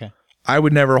 Okay. I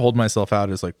would never hold myself out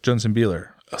as like Johnson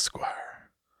Beeler, Esquire.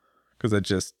 Because it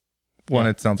just,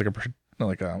 it sounds like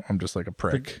I'm just like a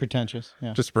prick. Pretentious.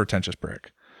 Yeah. Just a pretentious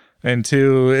prick. And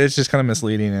 2, it's just kind of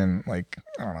misleading and like,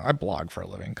 I don't know, I blog for a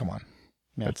living. Come on.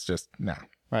 Yeah. It's just, nah.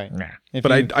 Right. Nah. If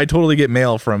But I totally get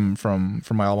mail from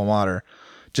my alma mater,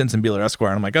 Jensen Beeler Esquire.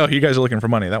 And I'm like, oh, you guys are looking for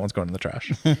money. That one's going in the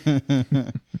trash.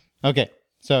 Okay.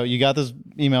 So you got this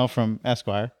email from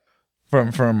Esquire.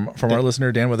 From our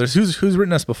listener, Dan Withers, who's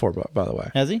written us before, by the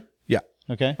way. Has he? Yeah.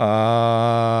 Okay. So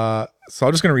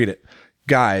I'm just going to read it.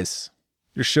 Guys,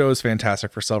 your show is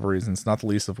fantastic for several reasons, not the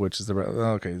least of which is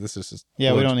this is just we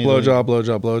don't need blowjob.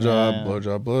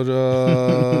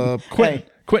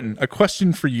 Quentin, a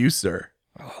question for you, sir.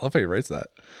 Oh, I love how he writes that.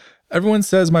 Everyone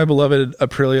says my beloved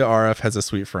Aprilia RF has a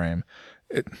sweet frame.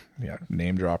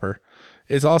 Name dropper.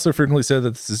 It's also frequently said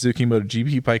that the Suzuki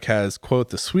MotoGP bike has, quote,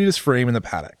 the sweetest frame in the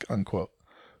paddock, unquote.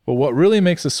 But what really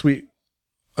makes a sweet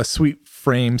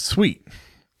frame sweet?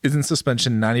 Isn't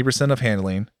suspension 90% of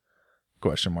handling?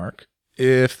 Question mark.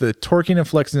 If the torquing and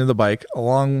flexing of the bike,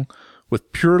 along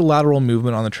with pure lateral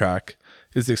movement on the track,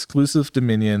 is the exclusive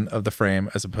dominion of the frame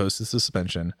as opposed to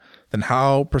suspension, then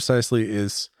how precisely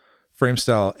is frame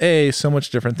style A so much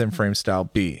different than frame style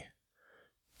B?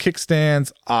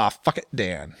 Kickstands, fuck it,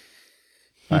 Dan.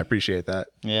 I appreciate that.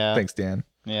 Yeah. Thanks, Dan.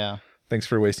 Yeah. Thanks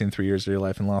for wasting 3 years of your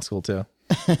life in law school, too.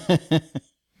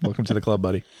 Welcome to the club,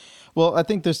 buddy. Well, I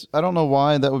think I don't know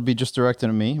why that would be just directed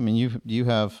at me. I mean, you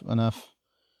have enough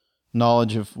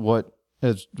knowledge of what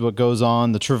goes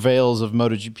on, the travails of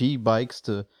MotoGP bikes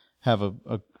to have a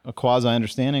quasi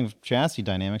understanding of chassis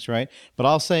dynamics, right? But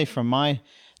I'll say from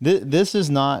this is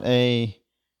not a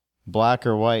black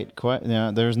or white.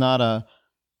 There's not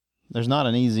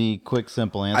an easy, quick,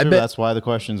 simple answer. That's why the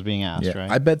question's being asked, right?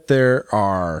 I bet there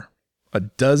are a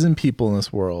dozen people in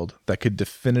this world that could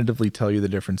definitively tell you the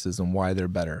differences and why they're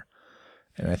better.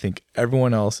 And I think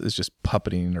everyone else is just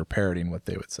puppeting or parroting what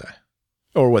they would say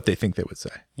or what they think they would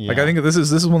say. Yeah. Like, I think this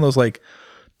is one of those like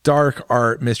dark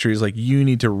art mysteries. Like, you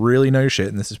need to really know your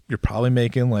shit. And you're probably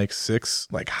making like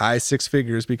high six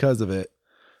figures because of it,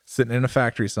 sitting in a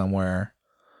factory somewhere,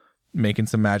 making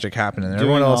some magic happen. And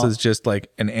everyone else is just like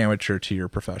an amateur to your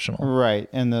professional. Right.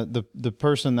 And the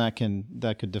person that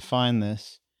could define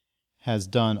this has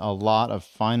done a lot of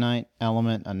finite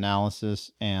element analysis,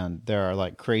 and there are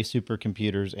like Cray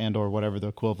supercomputers and or whatever the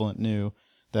equivalent new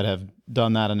that have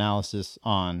done that analysis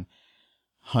on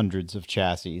hundreds of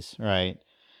chassis, right?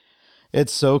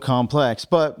 It's so complex,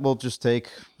 but we'll just take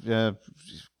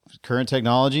current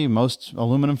technology, most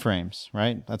aluminum frames,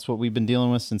 right? That's what we've been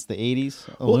dealing with since the 80s.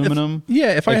 Aluminum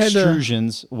if I had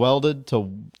extrusions welded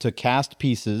to cast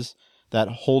pieces that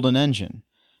hold an engine.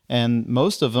 And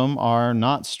most of them are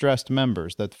not stressed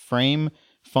members. That frame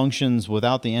functions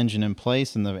without the engine in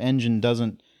place, and the engine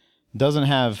doesn't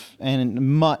have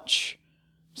much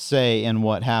say in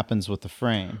what happens with the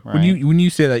frame. Right? When you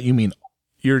say that, you mean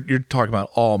you're talking about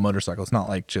all motorcycles, not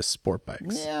like just sport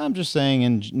bikes. Yeah, I'm just saying.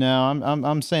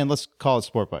 I'm saying let's call it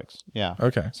sport bikes. Yeah.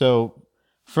 Okay. So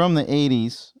from the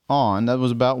 80s on, that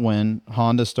was about when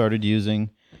Honda started using,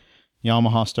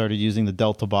 Yamaha started using the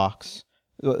Delta box.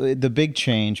 The big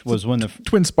change was when the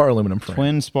twin spar aluminum frame.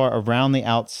 Twin spar around the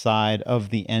outside of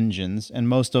the engines, and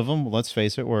most of them, let's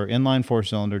face it, were inline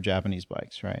 4-cylinder Japanese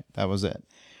bikes, right? That was it.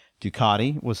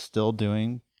 Ducati was still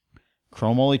doing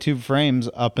chromoly tube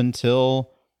frames up until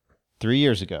 3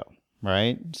 years ago,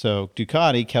 right? So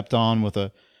Ducati kept on with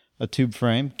a tube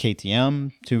frame,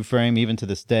 KTM tube frame, even to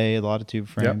this day, a lot of tube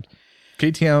frames.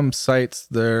 Yep. KTM cites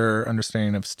their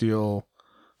understanding of steel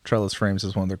trellis frames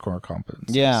as one of their core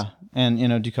competencies. Yeah, and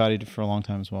Ducati did for a long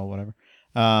time as well, whatever.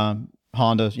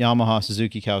 Honda, Yamaha,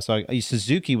 Suzuki, Kawasaki.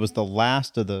 Suzuki was the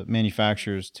last of the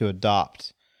manufacturers to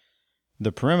adopt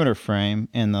the perimeter frame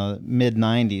in the mid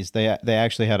 90s. They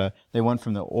actually they went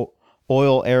from the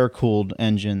oil air cooled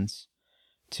engines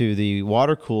to the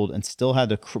water cooled, and still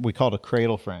had we call it a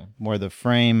cradle frame, where the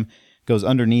frame goes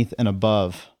underneath and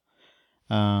above.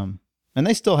 And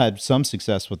they still had some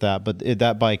success with that, but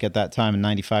that bike at that time in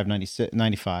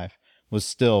 95 was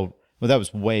still, that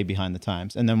was way behind the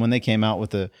times. And then when they came out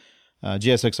with the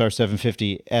GSXR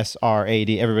 750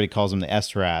 SR80, everybody calls them the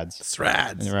S-Rads.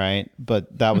 S-Rads. Right?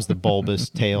 But that was the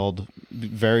bulbous-tailed,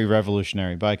 very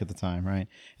revolutionary bike at the time, right?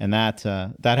 And that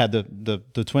had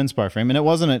the twin spar frame, and it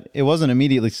wasn't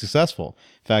immediately successful.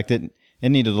 In fact, it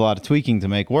needed a lot of tweaking to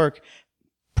make work,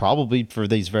 probably for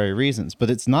these very reasons. But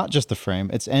it's not just the frame,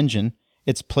 it's engine,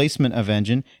 it's placement of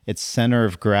engine, it's center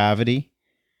of gravity,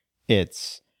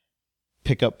 it's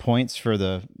pickup points for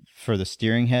the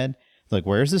steering head. Like,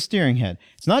 where's the steering head?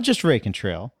 It's not just rake and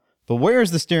trail, but where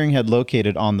is the steering head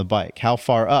located on the bike? How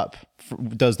far up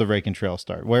does the rake and trail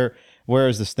start? Where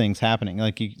is this thing's happening?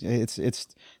 Like, there's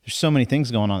so many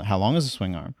things going on. How long is the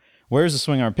swing arm? Where is the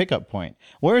swing arm pickup point?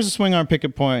 Where is the swing arm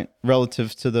pickup point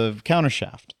relative to the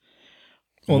countershaft?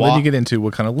 Well, then you get into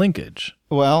what kind of linkage.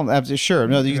 Well, sure.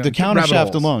 No, the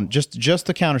countershaft alone, just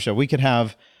the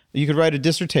countershaft. You could write a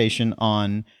dissertation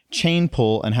on chain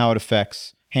pull and how it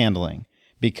affects handling,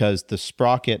 because the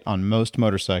sprocket on most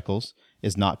motorcycles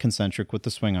is not concentric with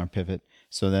the swing arm pivot.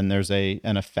 So then there's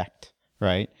an effect,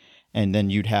 right? And then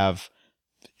you'd have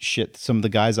some of the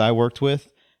guys I worked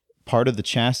with, part of the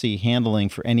chassis handling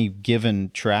for any given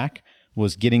track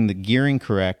was getting the gearing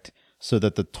correct so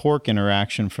that the torque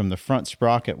interaction from the front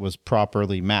sprocket was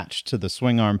properly matched to the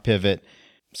swing arm pivot.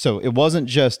 So it wasn't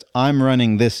just, I'm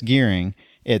running this gearing,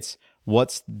 it's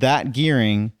what's that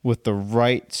gearing with the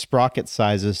right sprocket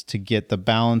sizes to get the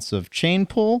balance of chain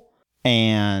pull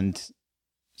and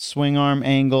swing arm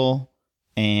angle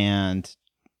and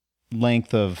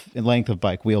length of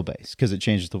bike wheelbase, because it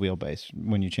changes the wheelbase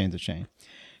when you change the chain.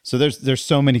 So there's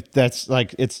so many, that's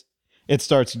like, it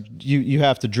starts, you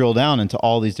have to drill down into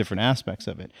all these different aspects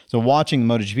of it. So watching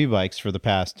MotoGP bikes for the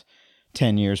past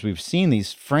 10 years, we've seen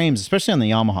these frames, especially on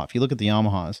the Yamaha. If you look at the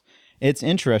Yamahas, it's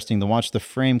interesting to watch the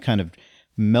frame kind of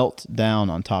melt down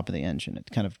on top of the engine.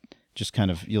 It kind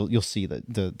of you'll see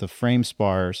the frame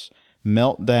spars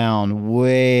melt down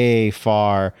way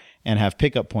far and have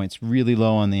pickup points really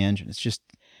low on the engine. It's just,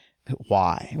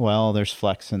 why? Well, there's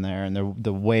flex in there, and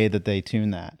the way that they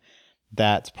tune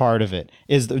that's part of it.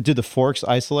 Do the forks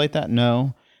isolate that?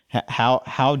 No.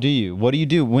 What do you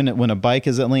do when a bike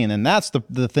is at lean? And that's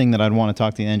the thing that I'd want to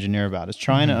talk to the engineer about, is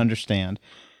trying to understand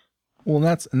Well,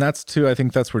 and that's too. I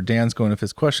think that's where Dan's going with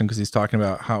his question, because he's talking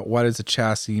about why does a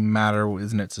chassis matter?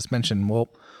 Isn't it suspension?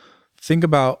 Well, think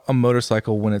about a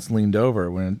motorcycle when it's leaned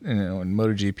over. When in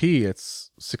MotoGP,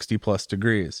 it's 60 plus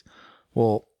degrees.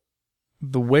 Well,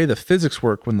 the way the physics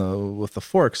work with the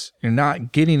forks, you're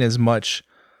not getting as much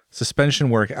suspension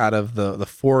work out of the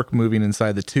fork moving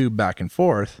inside the tube back and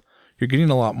forth. You're getting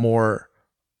a lot more.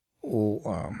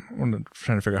 I'm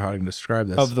trying to figure out how I can describe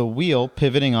this. Of the wheel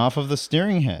pivoting off of the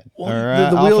steering head, Well,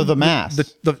 or the off wheel, of the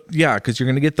mast. Yeah, because you're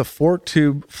going to get the fork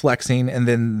tube flexing, and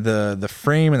then the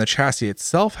frame and the chassis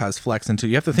itself has flex into.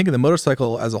 You have to think of the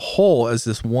motorcycle as a whole as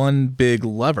this one big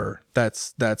lever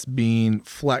that's being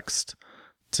flexed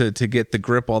to get the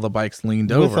grip while the bike's leaned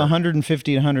With over.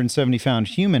 150 to 170 pound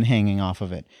human hanging off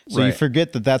of it. So you Right.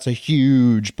 forget that that's a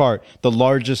huge part. The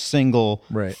largest single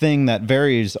Right. thing that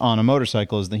varies on a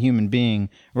motorcycle is the human being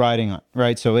riding on,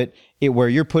 right? So it where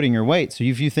you're putting your weight. So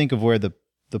if you think of where the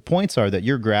points are that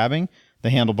you're grabbing, the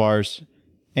handlebars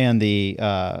and the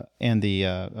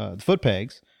foot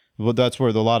pegs, well, that's where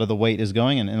a lot of the weight is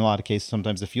going, and in a lot of cases,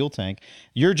 sometimes the fuel tank.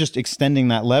 You're just extending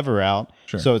that lever out,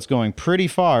 so it's going pretty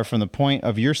far from the point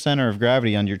of your center of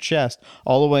gravity on your chest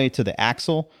all the way to the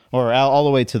axle, or all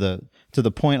the way to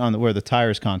the point on where the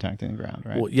tire is contacting the ground,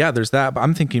 right? Well, yeah, there's that, but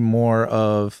I'm thinking more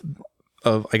of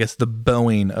I guess the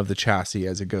bowing of the chassis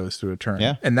as it goes through a turn.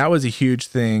 Yeah. And that was a huge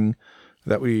thing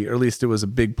that or at least it was a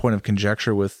big point of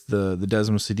conjecture with the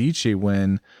Desmo Sedici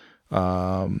when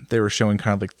they were showing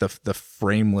kind of like the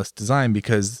frameless design,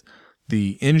 because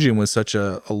the engine was such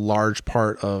a large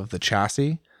part of the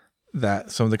chassis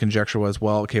that some of the conjecture was,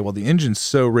 the engine's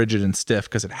so rigid and stiff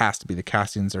because it has to be. The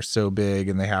castings are so big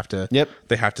and they have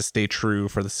to stay true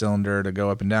for the cylinder to go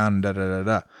up and down and da da da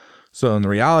da. So in the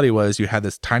reality was you had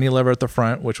this tiny lever at the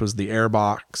front, which was the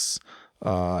airbox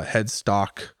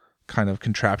headstock kind of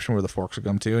contraption where the forks would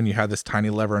come to, and you had this tiny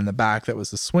lever in the back that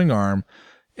was the swing arm.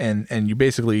 And you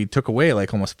basically took away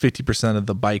like almost 50% of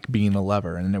the bike being a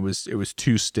lever, and it was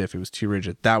too stiff, it was too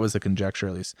rigid. That was the conjecture,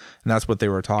 at least, and that's what they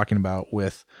were talking about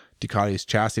with Ducati's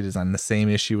chassis design. The same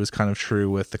issue was kind of true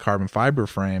with the carbon fiber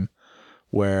frame,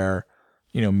 where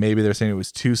maybe they're saying it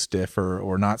was too stiff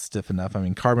or not stiff enough. I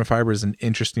mean, carbon fiber is an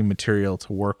interesting material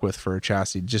to work with for a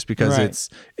chassis, just because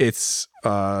it's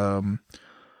not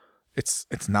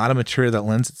a material that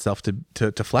lends itself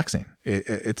to flexing.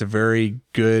 It's very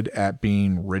good at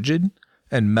being rigid,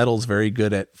 and metal's very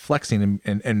good at flexing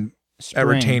and at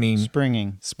retaining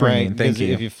springing. Right? Thank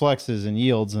you. If it flexes and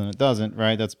yields and it doesn't,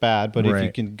 right, that's bad. But if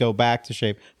you can go back to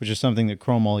shape, which is something that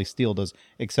chromoly steel does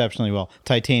exceptionally well,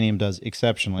 titanium does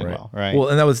exceptionally well, right? Well,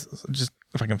 and that was just,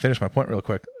 if I can finish my point real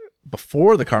quick.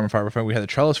 Before the carbon fiber frame, we had the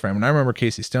trellis frame, and I remember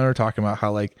Casey Stoner talking about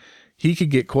how like he could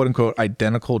get quote unquote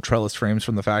identical trellis frames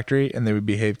from the factory, and they would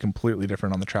behave completely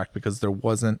different on the track because there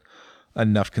wasn't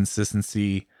enough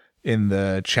consistency in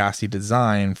the chassis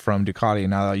design from Ducati.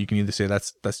 Now you can either say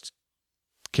that's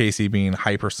Casey being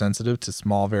hypersensitive to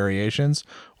small variations,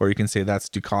 or you can say that's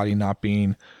Ducati not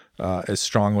being as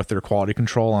strong with their quality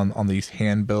control on these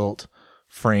hand-built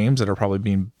frames that are probably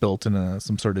being built in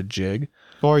some sort of jig.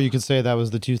 Or you could say that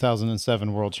was the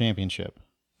 2007 World Championship.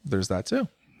 There's that too.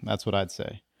 That's what I'd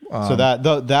say. So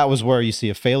that was where you see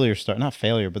a failure start. Not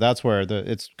failure, but that's where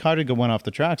it's Cardiga went off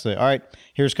the track. Say, all right,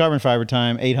 here's carbon fiber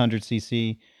time,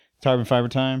 800cc carbon fiber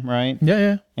time, right?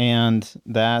 Yeah. And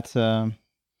that, the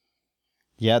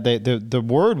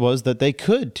word was that they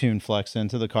could tune flex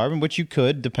into the carbon, which you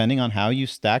could depending on how you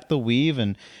stack the weave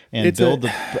and build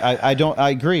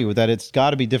I agree with that. It's got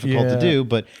to be difficult to do,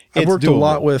 but I've worked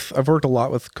doable. a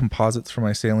lot with composites for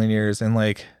my sailing years, and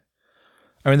like,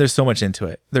 I mean, there's so much into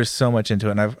it.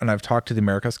 And I've talked to the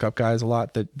America's Cup guys a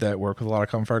lot that work with a lot of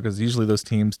carbon fiber, because usually those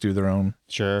teams do a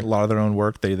lot of their own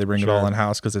work. They bring it all in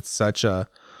house because it's such a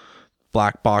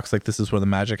black box, like this is where the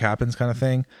magic happens kind of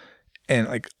thing. And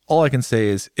like, all I can say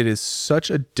is it is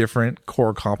such a different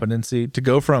core competency to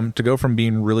go from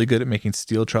being really good at making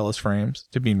steel trellis frames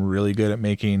to being really good at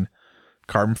making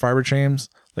carbon fiber frames.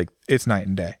 Like, it's night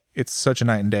and day. It's such a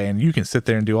night and day. And you can sit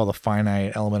there and do all the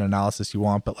finite element analysis you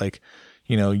want, but like,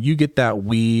 you get that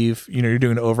weave, you're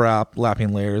doing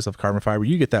overlapping layers of carbon fiber.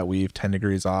 You get that weave 10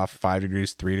 degrees off, 5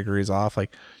 degrees, 3 degrees off.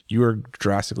 Like, you are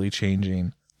drastically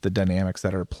changing the dynamics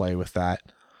that are at play with that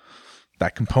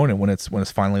component when it's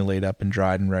finally laid up and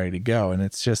dried and ready to go. And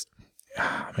it's just,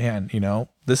 man,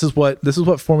 this is what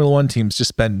Formula One teams just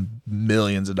spend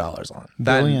millions of dollars on.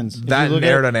 Billions. That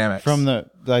aerodynamics. From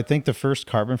I think the first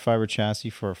carbon fiber chassis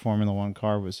for a Formula One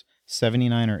car was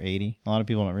 79 or 80. A lot of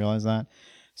people don't realize that.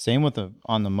 Same with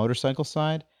on the motorcycle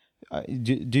side.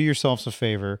 Do yourselves a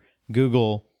favor.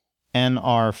 Google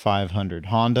NR500,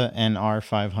 Honda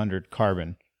NR500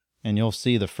 carbon, and you'll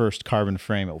see the first carbon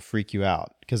frame. It will freak you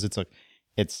out because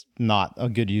it's not a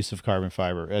good use of carbon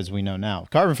fiber, as we know now.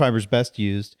 Carbon fiber is best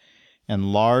used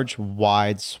in large,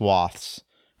 wide swaths,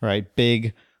 right?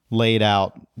 Big, laid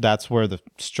out. That's where the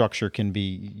structure can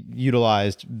be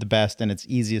utilized the best, and it's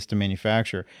easiest to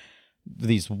manufacture.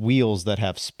 These wheels that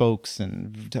have spokes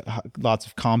and lots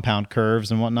of compound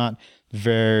curves and whatnot,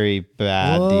 very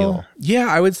bad deal. Yeah,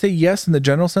 I would say yes in the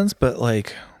general sense, but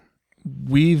like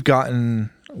we've gotten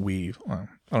well,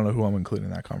 I don't know who I'm including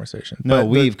in that conversation. No,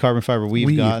 but carbon fiber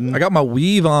we've gotten. I got my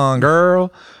weave on,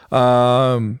 girl.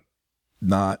 I'm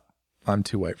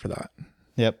too white for that.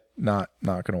 Yep. Not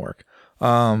gonna work.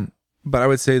 But I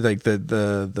would say like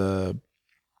the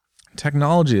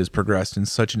technology has progressed in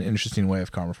such an interesting way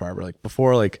of carbon fiber. Like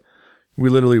before, like we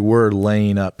literally were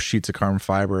laying up sheets of carbon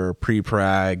fiber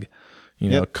pre-prag,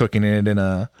 cooking it in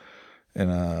a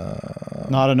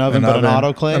not an oven, but an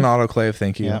autoclave. An autoclave,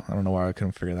 thank you. Yeah. I don't know why I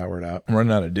couldn't figure that word out. I'm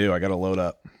running out of dew. I got to load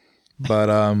up. But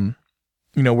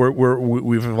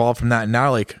we've evolved from that. And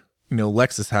now, like,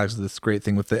 Lexus has this great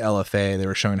thing with the LFA. They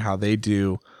were showing how they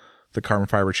do the carbon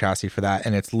fiber chassis for that,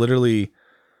 and it's literally,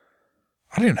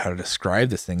 I don't even know how to describe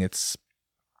this thing. It's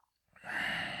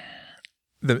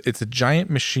a giant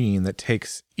machine that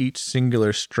takes each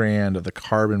singular strand of the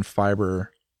carbon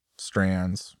fiber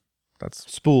strands.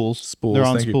 That's spools. They're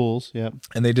on spools. Yep.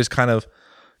 And they just kind of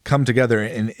come together,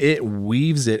 and it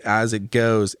weaves it as it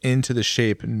goes into the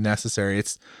shape necessary.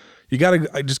 You got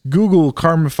to just Google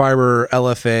carbon fiber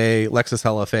LFA, Lexus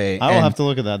LFA. I will have to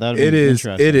look at that. That would be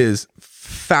interesting. It is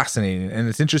fascinating, and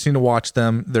it's interesting to watch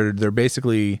them. They're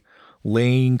basically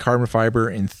laying carbon fiber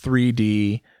in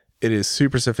 3D. It is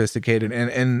super sophisticated,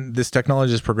 and this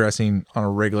technology is progressing on a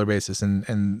regular basis.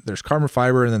 And there's carbon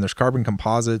fiber, and then there's carbon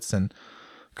composites, and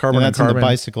carbon. And that's and carbon. In the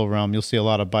bicycle realm. You'll see a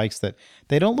lot of bikes that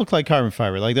they don't look like carbon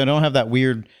fiber. Like they don't have that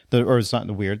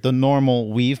the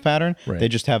normal weave pattern. Right. They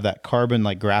just have that carbon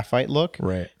like graphite look.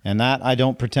 Right. And that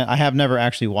I have never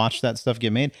actually watched that stuff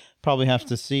get made. Probably have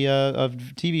to see a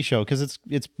TV show because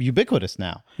it's ubiquitous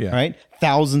now. Yeah. Right.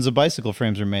 Thousands of bicycle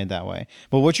frames are made that way.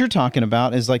 But what you're talking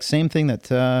about is like same thing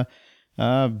that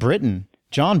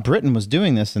John Britton was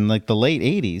doing this in like the late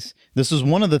 80s. This was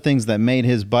one of the things that made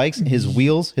his bikes, his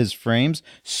wheels, his frames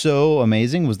so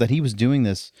amazing, was that he was doing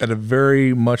this at a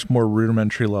very much more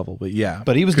rudimentary level. But yeah.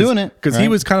 But he was doing it. Because he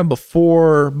was kind of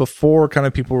before kind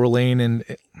of people were laying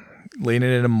it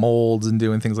into molds and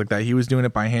doing things like that. He was doing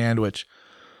it by hand, which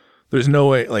there's no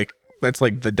way, like, that's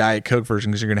like the Diet Coke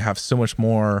version because you're going to have so much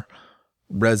more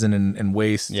resin and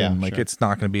waste, and like it's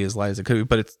not going to be as light as it could be,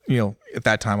 but it's at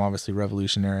that time obviously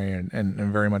revolutionary and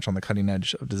very much on the cutting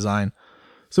edge of design.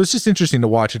 So it's just interesting to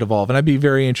watch it evolve, and I'd be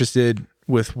very interested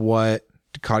with what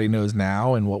Ducati knows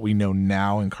now and what we know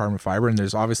now in carbon fiber. And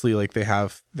there's obviously like they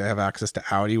have access to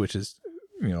Audi, which is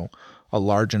a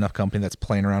large enough company that's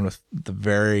playing around with the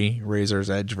very razor's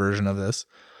edge version of this.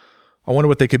 I wonder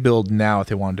what they could build now if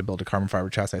they wanted to build a carbon fiber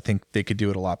chassis. I think they could do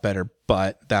it a lot better,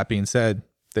 but that being said,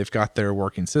 they've got their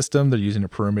working system. They're using a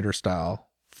perimeter style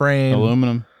frame,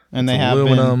 aluminum, and they have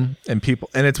aluminum and people.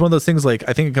 And it's one of those things. Like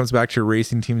I think it comes back to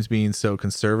racing teams being so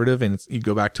conservative, and you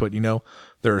go back to it.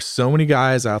 There are so many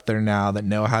guys out there now that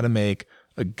know how to make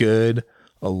a good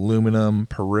aluminum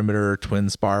perimeter twin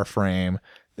spar frame.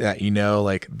 That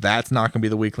like that's not going to be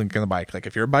the weak link in the bike. Like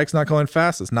if your bike's not going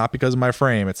fast, it's not because of my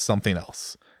frame. It's something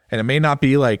else, and it may not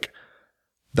be like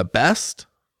the best.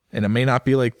 And it may not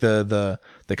be like the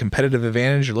competitive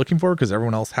advantage you're looking for because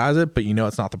everyone else has it, but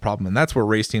it's not the problem. And that's where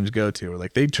race teams go to.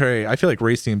 Like I feel like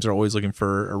race teams are always looking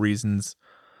for reasons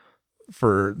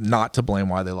for not to blame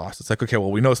why they lost. It's like, okay,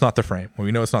 well, we know it's not the frame. Well,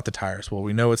 we know it's not the tires. Well,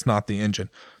 we know it's not the engine.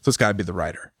 So it's got to be the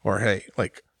rider. Or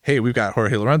hey, we've got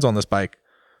Jorge Lorenzo on this bike.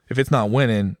 If it's not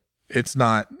winning, it's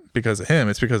not because of him.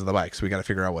 It's because of the bike. So we got to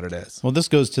figure out what it is. Well, this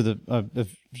goes to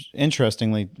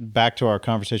interestingly, back to our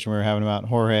conversation we were having about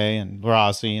Jorge and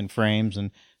Rossi and frames,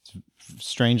 and it's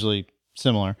strangely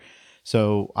similar.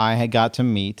 So I had got to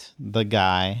meet the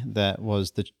guy that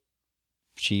was the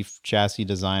chief chassis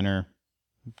designer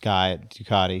guy at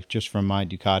Ducati, just from my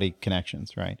Ducati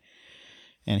connections, right?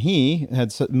 And he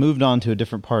had moved on to a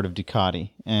different part of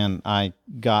Ducati, and I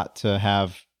got to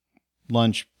have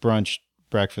lunch, brunch,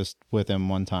 breakfast with him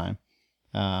one time,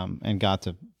 and got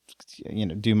to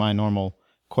do my normal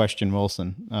question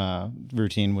Wilson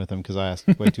routine with him because I asked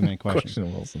way too many questions.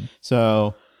 Question Wilson.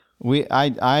 So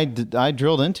I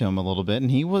drilled into him a little bit, and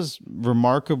he was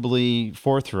remarkably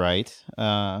forthright,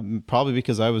 probably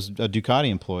because I was a Ducati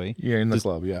employee. Yeah, in the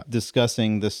club, yeah.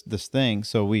 Discussing this thing.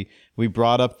 So we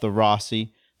brought up the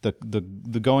Rossi,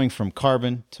 the going from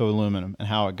carbon to aluminum and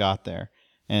how it got there.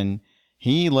 And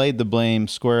he laid the blame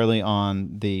squarely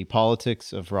on the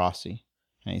politics of Rossi.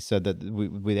 And he said that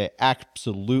they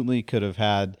absolutely could have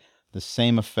had the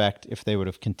same effect if they would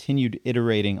have continued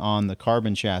iterating on the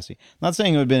carbon chassis. Not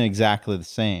saying it would have been exactly the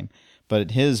same, but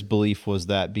his belief was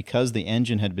that because the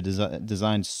engine had been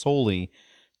designed solely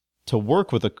to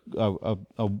work with a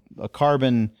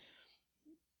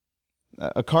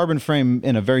carbon frame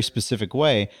in a very specific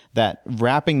way, that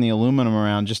wrapping the aluminum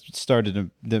around just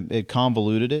started it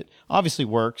convoluted it. Obviously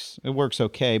works. It works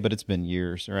okay, but it's been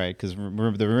years, right? Because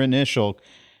remember the initial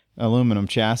aluminum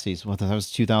chassis, that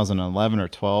was 2011 or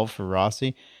 12 for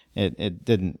Rossi. It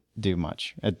didn't do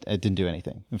much. It didn't do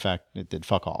anything. In fact, it did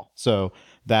fuck all. So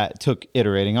that took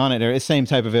iterating on it. Same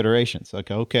type of iterations.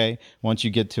 Like, okay, once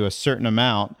you get to a certain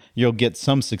amount, you'll get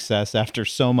some success after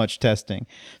so much testing.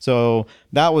 So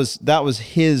that was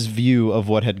his view of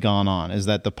what had gone on, is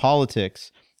that the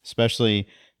politics, especially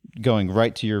going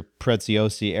right to your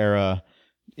Preziosi era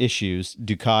issues,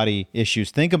 Ducati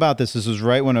issues. Think about this. This was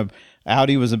right when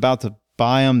Audi was about to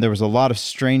buy them. There was a lot of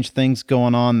strange things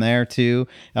going on there too.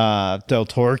 Del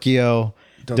Torchio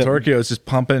is just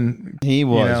pumping. He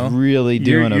was really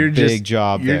doing a big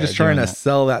job. You're just trying to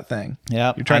sell that thing.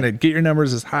 Yeah, you're trying to get your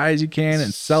numbers as high as you can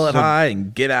and sell it high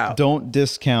and get out. Don't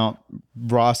discount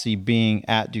Rossi being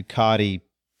at Ducati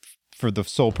for the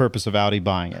sole purpose of Audi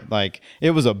buying it. Like,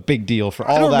 it was a big deal for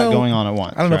all that going on at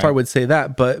once. I don't know if I would say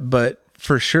that, but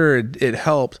for sure it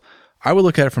helped. I would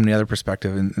look at it from the other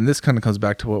perspective, and this kind of comes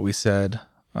back to what we said.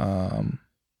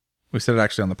 We said it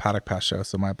actually on the Paddock Pass show,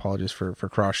 so my apologies for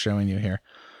cross showing you here.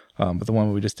 But the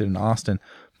one we just did in Austin.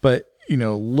 But,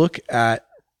 look at,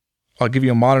 I'll give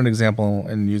you a modern example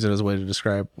and use it as a way to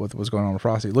describe what was going on with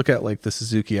Rossi. Look at like the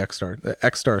Suzuki the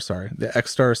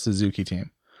X-Star Suzuki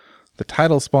team. The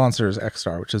title sponsor is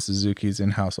X-Star, which is Suzuki's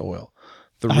in-house oil.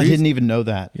 I didn't even know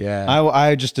that. Yeah.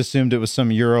 I just assumed it was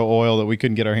some Euro oil that we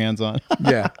couldn't get our hands on.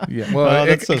 Yeah. Well,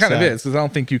 it kind of is, because I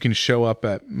don't think you can show up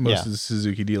at most of the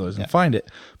Suzuki dealers and find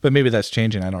it. But maybe that's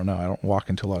changing. I don't know. I don't walk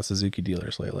into a lot of Suzuki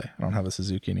dealers lately. I don't have a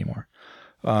Suzuki anymore.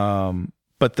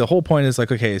 But the whole point is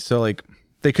like, okay, so like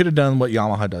they could have done what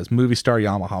Yamaha does. Movistar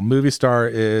Yamaha. Movistar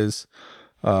is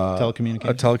a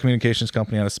telecommunications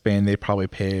company out of Spain. They probably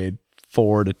paid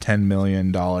 $4 to $10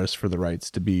 million for the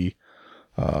rights to be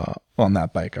on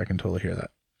that bike. I can totally hear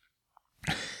that.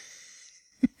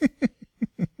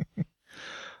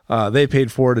 They paid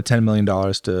 $4 to $10 million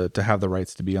to have the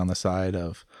rights to be on the side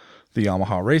of the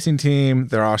Yamaha racing team.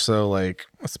 They're also like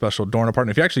a special Dorna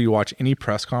partner. If you actually watch any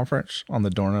press conference on the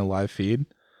Dorna live feed,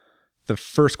 the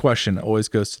first question always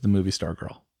goes to the Movistar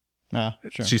girl.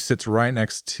 Sure. She sits right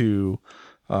next to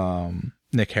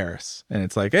Nick Harris, and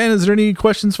it's like, and is there any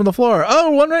questions from the floor?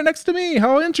 Oh, one right next to me.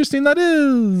 How interesting that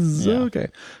is. Yeah. Okay,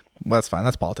 well, that's fine.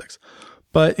 That's politics.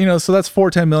 But so that's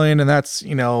 $4-10 million, and that's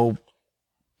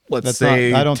let's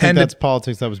say I don't think that's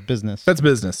politics. That was business. That's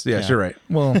business. Yes, you're right.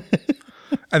 Well,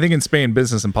 I think in Spain,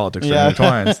 business and politics are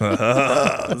intertwined.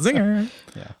 Zinger.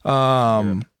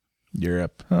 Yeah.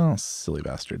 Europe. Oh, silly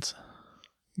bastards.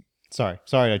 Sorry.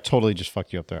 I totally just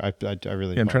fucked you up there. I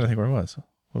really. Yeah, I'm trying to think where it was.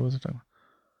 What was it talking about?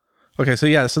 Okay, so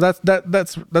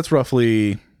that's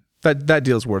roughly that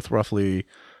deal's worth roughly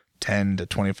 10 to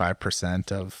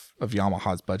 25% of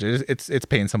Yamaha's budget. It's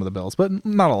paying some of the bills, but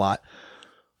not a lot.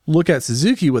 Look at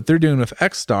Suzuki, what they're doing with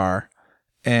X-Star,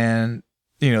 and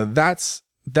that's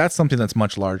something that's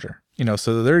much larger.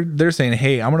 So they're saying,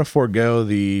 hey, I'm going to forego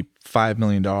the $5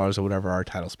 million or whatever our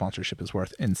title sponsorship is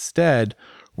worth. Instead,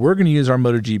 we're going to use our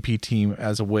MotoGP team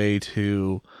as a way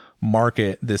to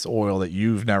market this oil that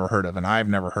you've never heard of and I've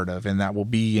never heard of, and that will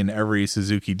be in every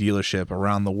Suzuki dealership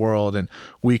around the world, and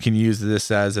we can use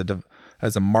this as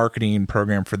a marketing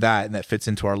program for that, and that fits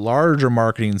into our larger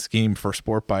marketing scheme for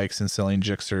sport bikes and selling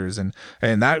Gixxers,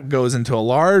 and that goes into a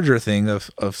larger thing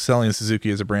of selling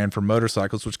Suzuki as a brand for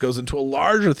motorcycles, which goes into a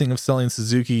larger thing of selling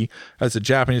Suzuki as a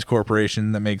Japanese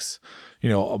corporation that makes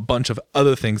a bunch of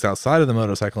other things outside of the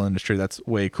motorcycle industry that's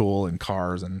way cool, and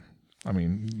cars, and I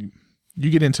mean, you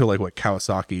get into like what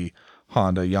Kawasaki,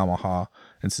 Honda, Yamaha,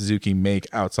 and Suzuki make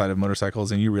outside of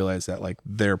motorcycles, and you realize that like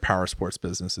their power sports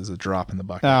business is a drop in the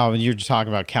bucket. Oh, and you're just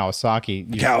talking about Kawasaki.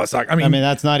 Kawasaki. I mean,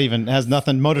 that's not even, has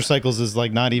nothing. Motorcycles is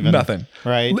like not even nothing,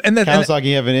 right? And then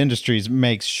Kawasaki Heavy Industries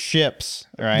makes ships,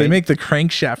 right? They make the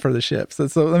crankshaft for the ships.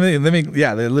 So they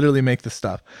literally make the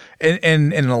stuff,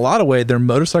 and in a lot of ways, their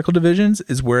motorcycle divisions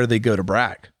is where they go to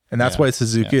brag. And that's why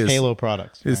Suzuki is Halo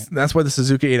products. Right? That's why the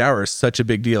Suzuki 8-hour is such a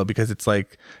big deal, because it's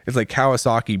like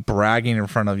Kawasaki bragging in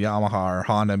front of Yamaha or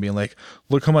Honda and being like,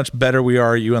 look how much better we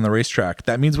are at you on the racetrack.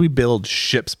 That means we build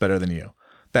ships better than you.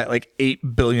 That like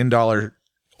 $8 billion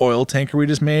oil tanker we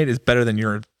just made is better than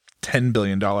your $10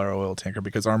 billion oil tanker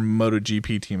because our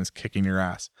MotoGP team is kicking your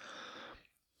ass.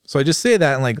 So I just say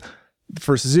that, and like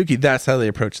for Suzuki, that's how they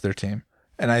approach their team.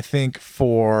 And I think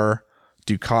for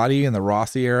Ducati and the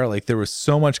Rossi era, like there was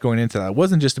so much going into that. It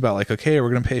wasn't just about like, okay, we're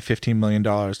going to pay $15 million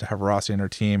to have Rossi in our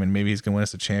team and maybe he's going to win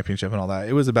us a championship and all that.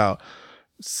 It was about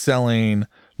selling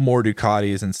more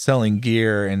Ducatis and selling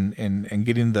gear and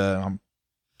getting the, I'm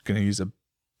going to use a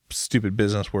stupid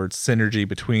business word, synergy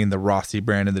between the Rossi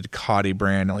brand and the Ducati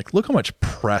brand. And like, look how much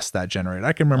press that generated.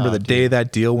 I can remember the day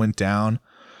that deal went down.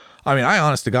 I mean, I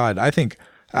honest to God, I think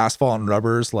asphalt and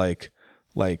rubber's like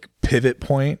pivot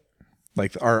point,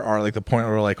 like our like the point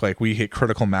where like we hit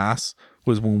critical mass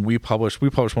was when we published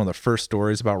one of the first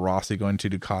stories about Rossi going to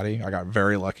Ducati. I got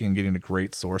very lucky in getting a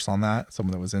great source on that,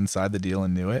 someone that was inside the deal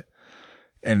and knew it.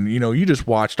 And you just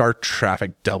watched our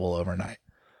traffic double overnight.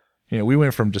 We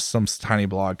went from just some tiny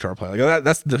blog to our play. Like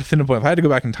that's the definitive point. If I had to go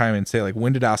back in time and say like,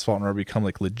 when did asphalt and rubber become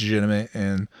like legitimate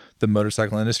in the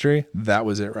motorcycle industry? That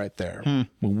was it right there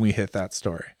when we hit that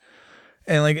story.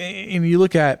 And like, and you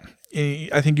look at,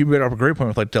 I think you made up a great point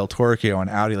with like Del Torquio and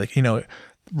Audi. Like,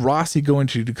 Rossi going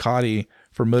to Ducati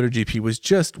for MotoGP was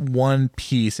just one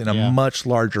piece in a much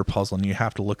larger puzzle, and you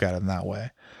have to look at it in that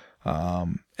way.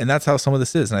 And that's how some of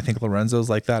this is. And I think Lorenzo's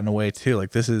like that in a way too.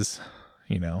 Like this is,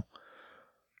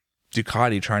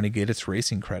 Ducati trying to get its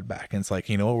racing cred back. And it's like,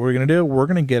 what we're going to do? We're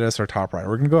going to get us our top rider.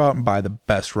 We're going to go out and buy the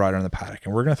best rider in the paddock,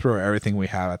 and we're going to throw everything we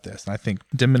have at this. And I think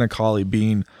Domenicali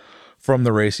being from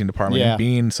the racing department and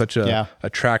being such a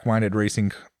track-minded,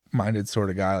 racing-minded sort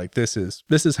of guy, like this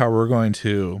is how we're going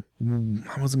to,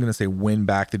 I wasn't going to say win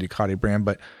back the Ducati brand,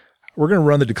 but we're going to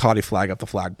run the Ducati flag up the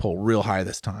flagpole real high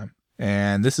this time.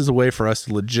 And this is a way for us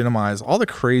to legitimize all the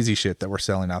crazy shit that we're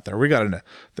selling out there.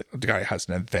 Ducati has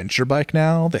an adventure bike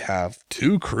now. They have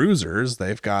 2 cruisers.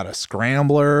 They've got a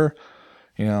scrambler.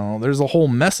 There's a whole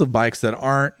mess of bikes that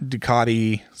aren't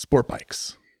Ducati sport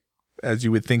bikes as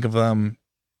you would think of them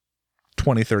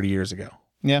 20, 30 years ago.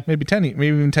 Yeah. Maybe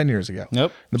even 10 years ago.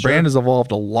 Nope. The brand has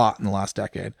evolved a lot in the last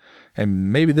decade.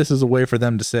 And maybe this is a way for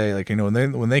them to say, like,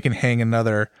 when they can hang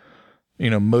another,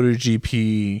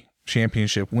 MotoGP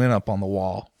championship win up on the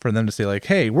wall, for them to say like,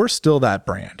 hey, we're still that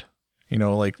brand,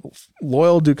 like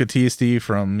loyal Ducatisti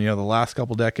from the last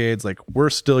couple decades, like we're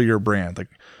still your brand, like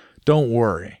don't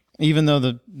worry. Even though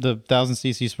the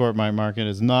 1000cc sport bike market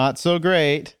is not so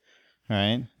great,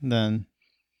 right? Then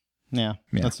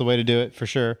that's the way to do it for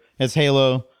sure. It's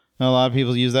halo. A lot of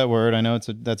people use that word. I know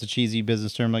that's a cheesy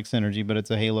business term like synergy, but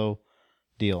it's a halo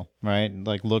deal, right?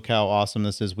 Like, look how awesome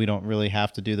this is. We don't really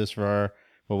have to do this for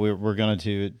but we're going to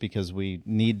do it because we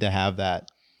need to have that,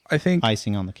 I think,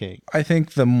 icing on the cake. I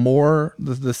think the more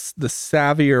the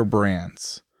savvier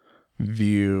brands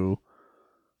view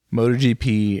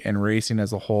MotoGP and racing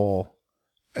as a whole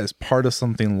as part of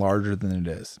something larger than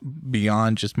it is,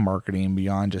 beyond just marketing,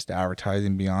 beyond just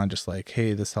advertising, beyond just like,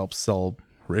 hey, this helps sell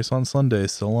race on Sunday,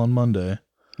 sell on Monday.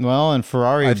 Well, and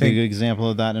Ferrari would be a good example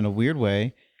of that in a weird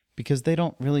way, because they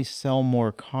don't really sell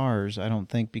more cars, I don't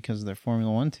think, because of their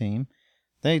Formula One team.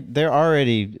 They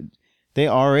already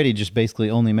just basically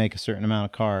only make a certain amount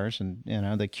of cars, and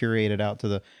they curate it out to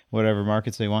the whatever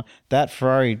markets they want. That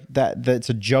Ferrari, that's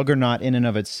a juggernaut in and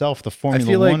of itself. The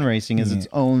Formula One racing is its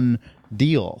own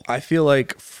deal. I feel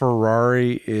like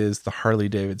Ferrari is the Harley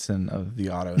Davidson of the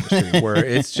auto industry, where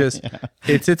it's just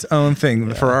it's its own thing.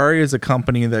 Yeah. Ferrari is a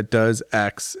company that does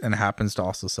X and happens to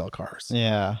also sell cars.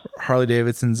 Yeah. Harley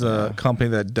Davidson's a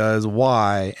company that does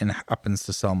Y and happens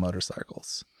to sell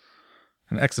motorcycles.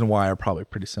 And X and Y are probably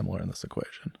pretty similar in this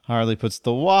equation. Harley puts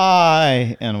the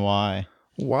Y and Y.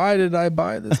 Why did I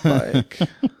buy this bike?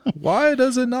 Why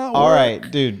does it not work? All right,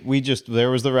 dude,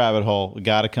 there was the rabbit hole. We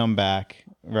got to come back,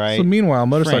 right? So meanwhile,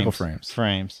 motorcycle frames.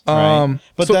 Right?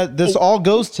 But this all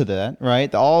goes to that,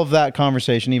 right? All of that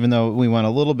conversation, even though we went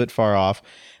a little bit far off,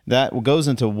 that goes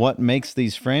into what makes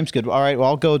these frames good. All right, well,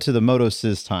 I'll go to the Moto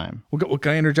Sizz time.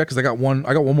 Can I interject? Because I got one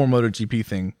more MotoGP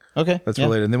thing. Okay, that's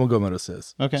related, and then we'll go Moto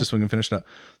Sizz. Okay, just so we can finish it up.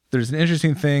 There's an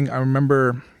interesting thing. I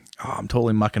remember. I'm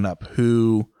totally mucking up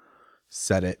who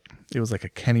said it. It was like a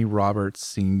Kenny Roberts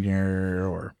Sr.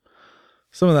 or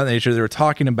some of that nature. They were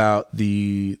talking about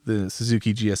the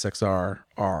Suzuki GSX-R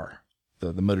R,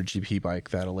 the MotoGP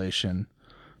bike that Elation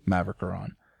Maverick are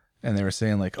on. And they were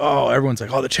saying like, oh, everyone's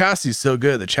like, oh, the chassis is so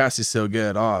good. The chassis is so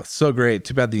good. Oh, it's so great.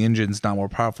 Too bad the engine's not more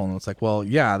powerful. And it's like, well,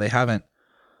 yeah, they haven't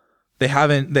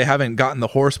gotten the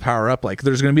horsepower up. Like,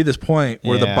 there's going to be this point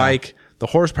where the the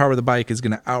horsepower of the bike is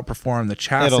going to outperform the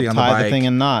chassis It'll on the tie bike. the thing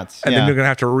in knots. And then you're going to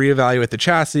have to reevaluate the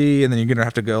chassis, and then you're going to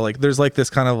have to go like, there's like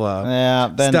this kind of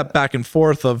step back and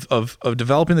forth of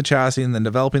developing the chassis and then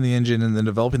developing the engine and then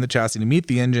developing the chassis to meet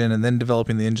the engine and then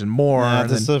developing the engine more.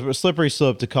 It's a slippery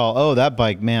slope to call, oh, that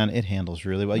bike, man, it handles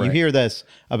really well. You hear this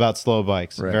about slow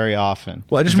bikes very often.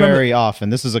 Well, I just very often.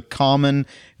 This is a common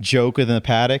joke within the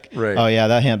paddock. Right. Oh, yeah,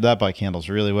 that bike handles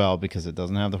really well because it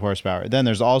doesn't have the horsepower. Then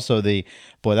there's also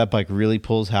that bike really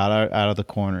pulls out of the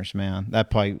corners, man. That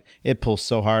bike, it pulls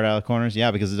so hard out of the corners. Yeah,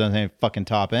 because it doesn't have a fucking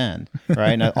top end,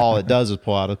 right? And all it does is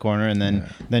pull out of the corner, and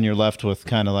then you're left with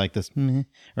kind of like this,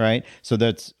 right? So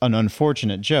that's an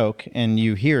unfortunate joke, and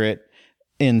you hear it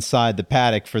inside the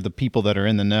paddock for the people that are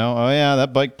in the know. Oh yeah,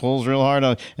 that bike pulls real hard,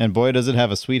 and boy, does it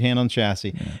have a sweet hand on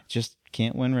chassis. Just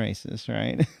can't win races,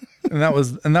 right? and that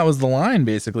was the line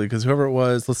basically, because whoever it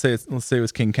was, let's say it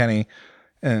was King Kenny.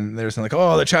 And they were saying like,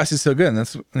 "Oh, the chassis is so good," and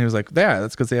he was like, "Yeah,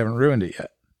 that's because they haven't ruined it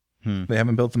yet. They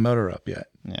haven't built the motor up yet."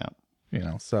 Yeah,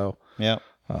 So yeah,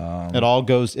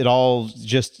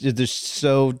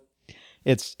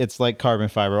 it's like carbon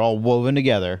fiber, all woven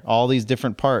together, all these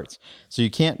different parts. So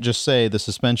you can't just say the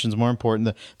suspension's more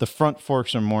important, the front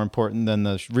forks are more important than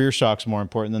the rear shock's more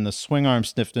important than the swing arm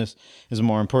stiffness is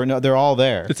more important. No, they're all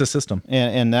there. It's a system,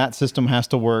 and that system has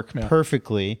to work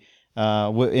perfectly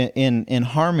in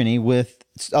harmony with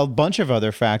a bunch of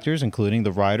other factors, including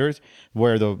the riders,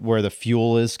 where the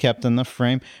fuel is kept in the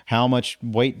frame, how much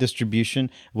weight distribution,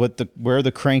 where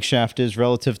the crankshaft is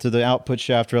relative to the output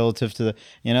shaft, relative to the,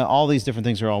 all these different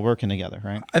things are all working together,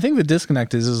 right? I think the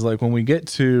disconnect is like when we get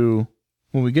to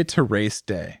race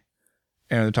day,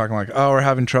 and they're talking like, oh, we're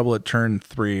having trouble at turn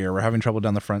 3, or we're having trouble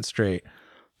down the front straight.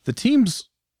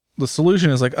 The solution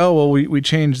is like, oh, well, we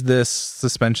changed this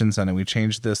suspension setting, we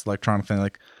changed this electronic thing,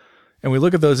 like. And we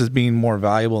look at those as being more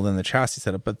valuable than the chassis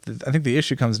setup. But I think the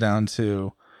issue comes down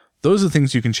to those are the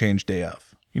things you can change day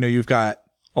of. You've got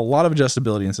a lot of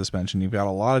adjustability in suspension. You've got a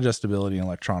lot of adjustability in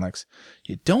electronics.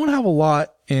 You don't have a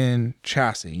lot in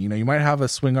chassis. You might have a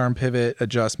swing arm pivot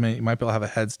adjustment. You might be able to have a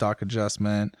headstock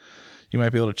adjustment. You might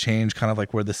be able to change kind of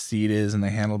like where the seat is and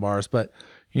the handlebars. But,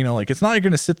 like it's not you're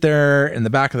going to sit there in the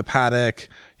back of the paddock,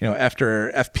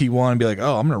 after FP1 and be like,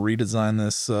 oh, I'm going to redesign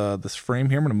this frame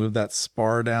here. I'm going to move that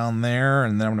spar down there,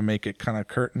 and then I'm going to make it kind of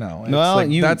curt. No,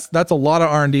 that's a lot of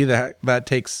R&D that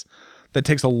takes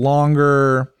a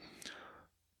longer.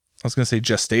 I was going to say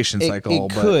gestation cycle.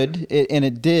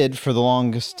 It did for the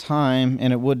longest time,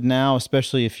 and it would now,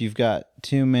 especially if you've got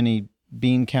too many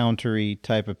bean countery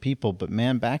type of people. But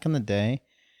man, back in the day,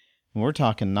 we're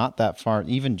talking not that far,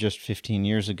 even just 15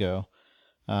 years ago.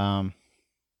 A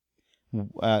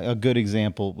good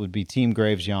example would be Team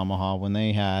Graves Yamaha when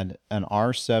they had an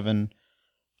R7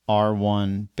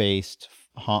 R1 based.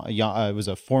 It was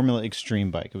a Formula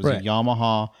Extreme bike. It was a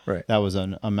Yamaha. Right. That was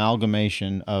an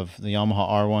amalgamation of the Yamaha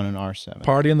R1 and R7.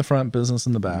 Party in the front, business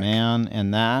in the back. Man,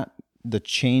 and the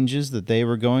changes that they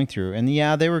were going through, and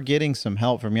yeah, they were getting some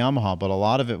help from Yamaha, but a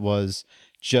lot of it was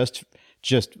just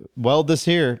weld this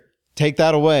here. Take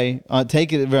that away,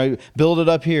 take it, build it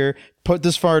up here, put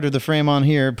this part of the frame on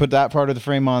here, put that part of the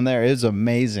frame on there. It's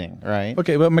amazing, right?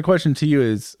 Okay, but my question to you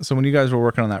is, so when you guys were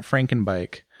working on that Franken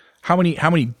bike, how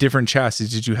many different chassis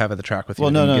did you have at the track with you?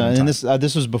 Well, no, and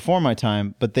this was before my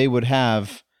time, but they would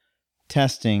have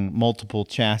testing multiple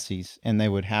chassis, and they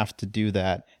would have to do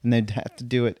that, and they'd have to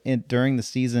do it during the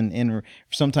season.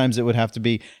 Sometimes it would have to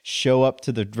be show up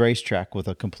to the racetrack with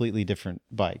a completely different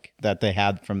bike that they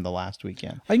had from the last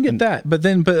weekend. I can get that, but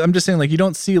I'm just saying, like, you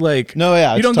don't see like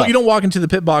you don't walk into the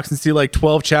pit box and see like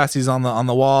 12 chassis on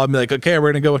the wall and be like, okay,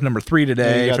 we're gonna go with number 3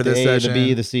 today for this session. The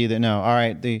B, the C, no, all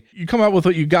right. You come out with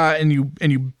what you got, and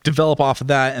you develop off of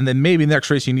that, and then maybe next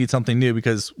race you need something new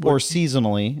or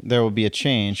seasonally there will be a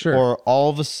change, sure. Or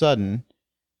all of a sudden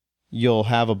you'll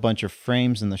have a bunch of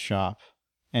frames in the shop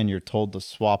and you're told to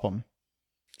swap them.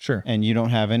 Sure. And you don't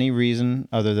have any reason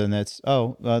other than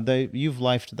you've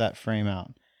lifed that frame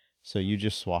out, so you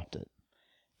just swapped it.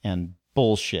 And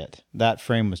bullshit, that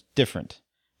frame was different,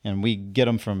 and we get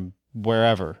them from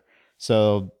wherever.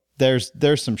 So there's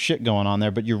some shit going on there,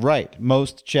 but you're right.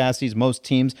 Most chassis, most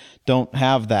teams don't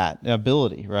have that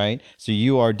ability, right? So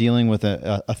you are dealing with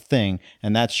a thing,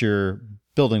 and that's your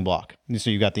building block. So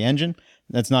you got the engine.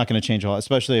 That's not going to change a lot,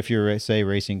 especially if you're, say,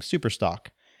 racing super stock.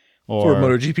 Or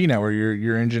MotoGP now, where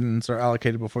your engines are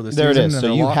allocated before the season. There it is.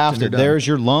 So you have to. There's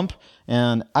your lump.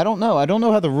 And I don't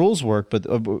know how the rules work, but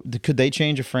could they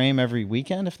change a frame every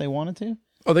weekend if they wanted to?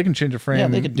 Oh, they can change a frame. Yeah,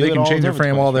 they can change a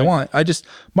frame all they want.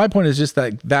 My point is just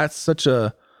that that's such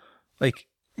a, like,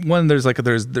 one, there's like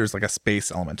a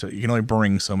space element to it. You can only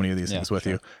bring so many of these things with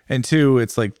you. And two,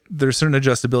 it's like there's certain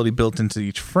adjustability built into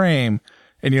each frame.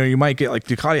 And, you might get like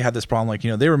Ducati had this problem. Like,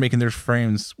 they were making their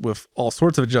frames with all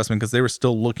sorts of adjustment because they were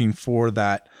still looking for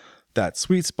that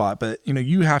sweet spot. But,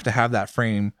 you have to have that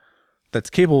frame that's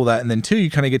capable of that. And then two, you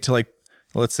kind of get to like,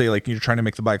 let's say like you're trying to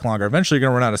make the bike longer. Eventually you're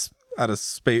going to run out of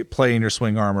space, play in your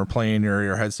swing arm or play in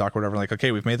your headstock or whatever. Like,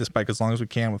 okay, we've made this bike as long as we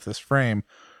can with this frame.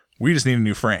 We just need a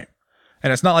new frame.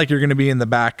 And it's not like you're going to be in the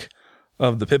back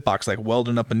of the pit box, like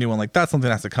welding up a new one. Like that's something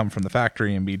that has to come from the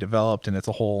factory and be developed. And it's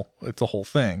a whole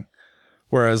thing.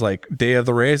 Whereas like day of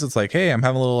the race, it's like, hey, I'm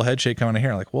having a little head shake coming in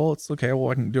here. Like, well, it's okay.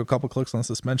 Well, I can do a couple clicks on the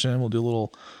suspension. We'll do a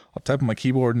little, I'll type on my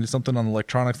keyboard and do something on the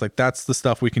electronics. Like that's the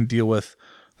stuff we can deal with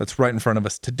that's right in front of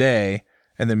us today.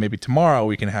 And then maybe tomorrow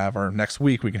we can have, or next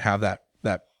week we can have that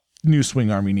new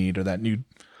swing arm you need, or that new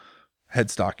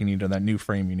headstock you need, or that new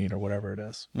frame you need, or whatever it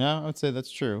is. Yeah, I would say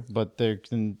that's true. But they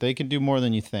can do more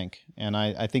than you think. And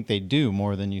I think they do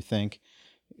more than you think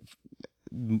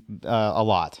a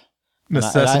lot.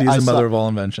 Necessity is the mother of all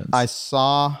inventions. I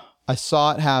saw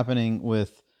it happening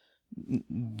with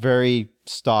very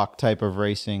stock type of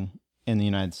racing in the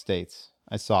United States.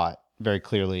 I saw it very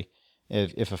clearly.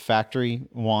 If a factory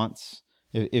wants,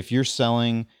 if you're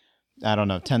selling, I don't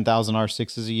know, 10,000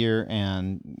 R6s a year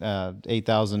and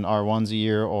 8,000 R1s a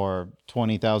year or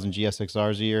 20,000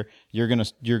 GSXRs a year, you're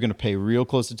gonna pay real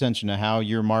close attention to how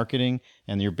you're marketing,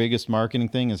 and your biggest marketing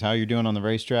thing is how you're doing on the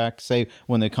racetrack. Say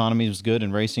when the economy was good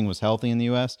and racing was healthy in the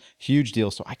U.S., huge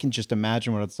deal. So I can just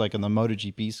imagine what it's like on the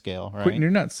MotoGP scale, right? But you're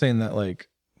not saying that like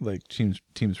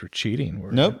teams were cheating?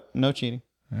 Nope, no cheating.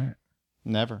 All right.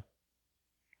 Never.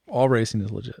 All racing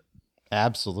is legit.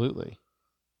 Absolutely.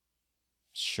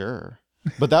 Sure.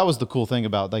 But that was the cool thing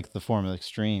about like the Formula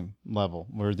Extreme level,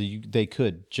 where they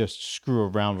could just screw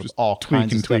around with all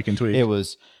kinds of stuff.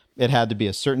 It had to be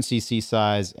a certain CC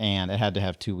size, and it had to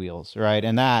have two wheels, right?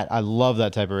 And I love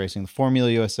that type of racing. The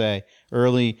Formula USA,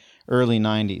 early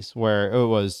 90s, where it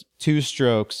was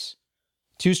two-stroke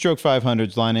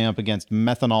 500s lining up against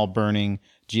methanol burning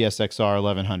GSXR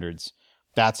 1100s.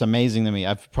 That's amazing to me.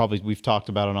 We've talked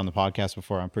about it on the podcast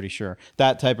before, I'm pretty sure.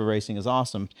 That type of racing is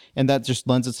awesome. And that just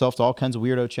lends itself to all kinds of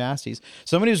weirdo chassis.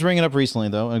 Somebody was bringing up recently,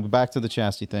 though, and back to the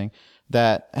chassis thing,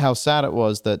 that how sad it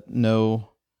was that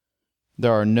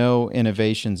there are no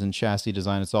innovations in chassis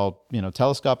design. It's all,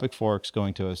 telescopic forks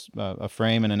going to a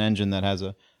frame and an engine that has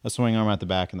a swing arm at the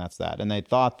back, and that's that. And they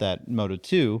thought that Moto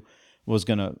 2 was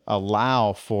going to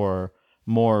allow for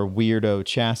more weirdo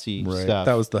chassis stuff.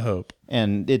 That was the hope.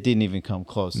 And it didn't even come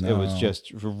close. No. It was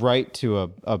just right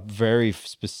to a very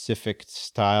specific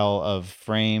style of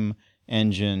frame,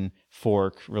 engine,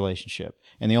 fork relationship.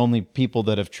 And the only people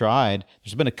that have tried,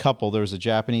 there's been a couple. There was a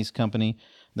Japanese company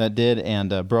that did,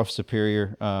 and Brough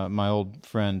Superior, my old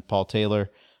friend Paul Taylor,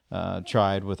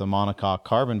 tried with a monocoque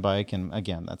carbon bike. And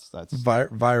again, that's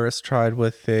Virus tried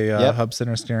with a hub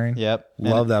center steering. Yep.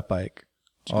 Love that bike.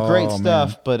 Great stuff,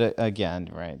 man. But again,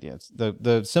 right? Yes,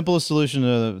 the simplest solution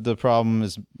to the problem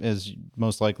is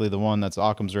most likely the one that's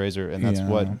Occam's razor, and that's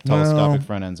what telescopic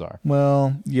front ends are.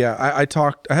 Well, yeah, I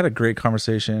had a great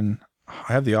conversation.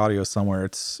 I have the audio somewhere.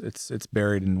 It's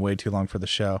buried in way too long for the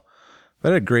show. But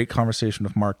I had a great conversation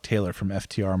with Mark Taylor from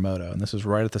FTR Moto, and this was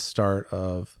right at the start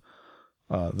of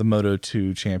the Moto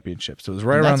 2 championship. So it was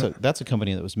right around. That's a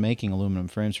company that was making aluminum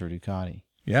frames for Ducati.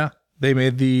 Yeah. They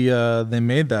made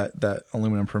that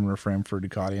aluminum perimeter frame for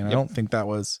Ducati, and I don't think that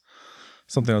was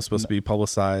something that was supposed to be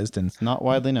publicized. And it's not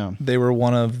widely known. They were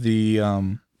one of the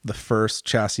first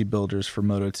chassis builders for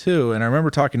Moto 2, and I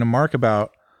remember talking to Mark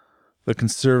about the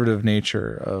conservative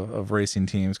nature of racing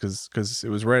teams, because it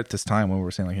was right at this time when we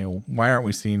were saying like, hey, why aren't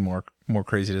we seeing more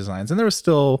crazy designs? And there was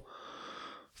still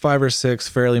 5 or 6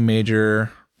 fairly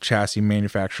major chassis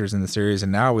manufacturers in the series,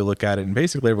 and now we look at it and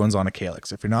basically everyone's on a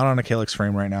Calyx. If you're not on a Calyx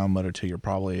frame right now in Moto 2, you're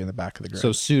probably in the back of the grid.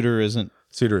 So Suter is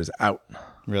out.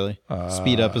 Really?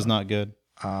 Speed Up is not good.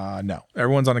 No,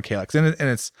 everyone's on a Calyx, and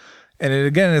it's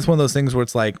one of those things where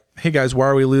it's like, hey guys, why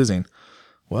are we losing?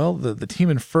 Well, the team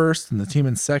in first and the team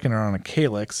in second are on a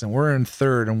Calyx, and we're in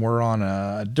third and we're on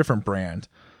a different brand.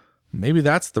 Maybe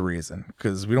that's the reason,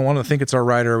 because we don't want to think it's our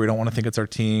rider. We don't want to think it's our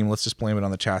team. Let's just blame it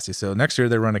on the chassis. So next year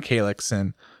they run a Calyx,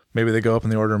 and maybe they go up in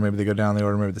the order, maybe they go down the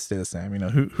order, maybe they stay the same.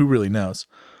 Who really knows?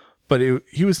 But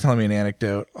he was telling me an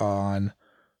anecdote on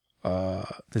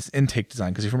this intake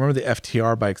design, because if you remember the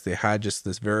FTR bikes, they had just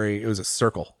it was a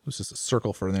circle. It was just a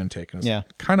circle for the intake, and it was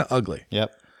kind of ugly.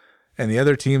 Yep. And the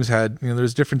other teams had,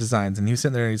 there's different designs, and he was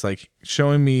sitting there and he's like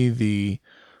showing me the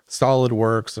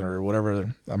SolidWorks or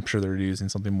whatever. I'm sure they're using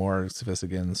something more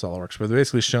sophisticated than SolidWorks, but they're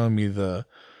basically showing me the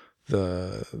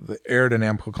the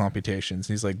aerodynamical computations.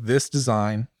 And he's like, this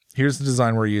design, here's the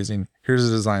design we're using, here's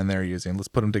the design they're using. Let's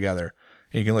put them together.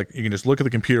 And you can just look at the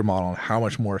computer model and how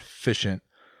much more efficient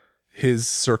his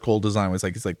circle design was.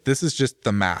 Like, he's like, this is just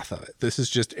the math of it. This is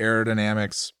just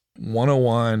aerodynamics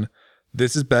 101.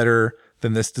 This is better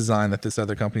than this design that this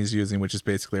other company is using, which is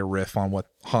basically a riff on what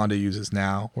Honda uses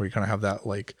now, where you kind of have that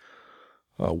like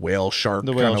whale shark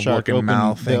kind of looking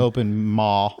mouth thing. The open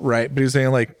maw. Right. But he was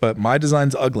saying like, but my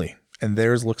design's ugly and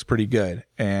theirs looks pretty good.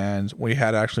 And we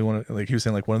had actually he was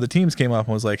saying like one of the teams came up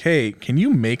and was like, hey, can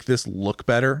you make this look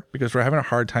better? Because we're having a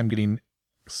hard time getting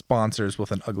sponsors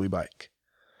with an ugly bike.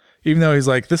 Even though he's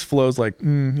like, this flows like,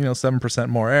 7%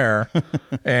 more air.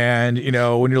 And, when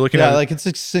you're looking at like it's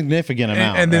a significant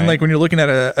amount. And then like when you're looking at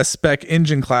a spec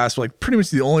engine class, like pretty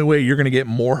much the only way you're going to get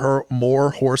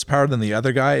more horsepower than the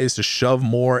other guy is to shove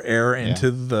more air into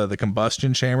the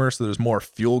combustion chamber. So there's more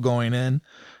fuel going in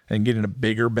and getting a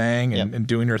bigger bang and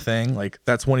doing your thing. Like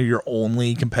that's one of your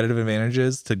only competitive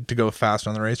advantages to go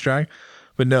faster on the racetrack.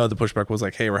 But no, the pushback was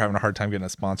like, hey, we're having a hard time getting a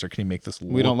sponsor. Can you make this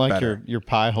look We don't like better? your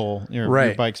pie hole, your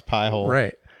bike's pie hole.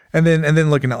 Right. And then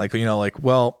looking at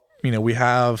we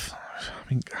have,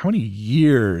 how many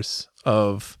years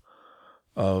of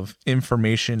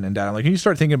information and data? Like, you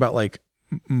start thinking about like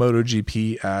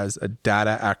MotoGP as a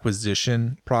data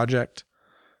acquisition project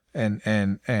and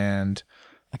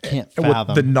I can't with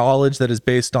fathom the knowledge that is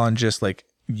based on just like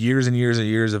years and years and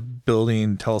years of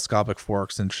building telescopic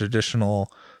forks and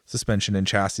traditional suspension and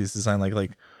chassis design.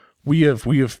 Like we have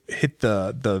hit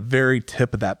the very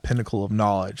tip of that pinnacle of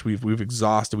knowledge. We've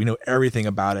exhausted. We know everything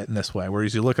about it in this way.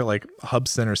 Whereas you look at like hub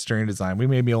center steering design, we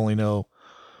maybe only know,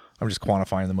 I'm just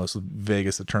quantifying the most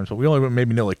vaguest of terms, but we only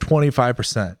maybe know like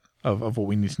 25% of what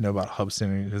we need to know about hub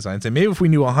center designs. And maybe if we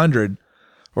knew 100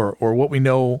 or what we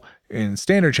know in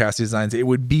standard chassis designs, it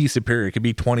would be superior. It could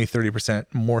be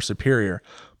 20-30% more superior.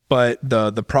 But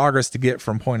the progress to get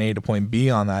from point A to point B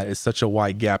on that is such a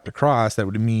wide gap to cross that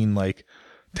would mean like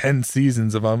 10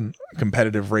 seasons of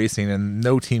uncompetitive racing, and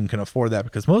no team can afford that,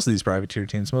 because most of these privateer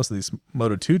teams, most of these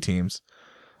Moto2 teams,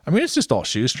 I mean, it's just all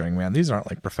shoestring, man. These aren't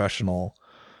like professional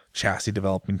chassis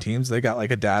developing teams. They got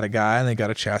like a data guy and they got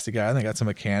a chassis guy and they got some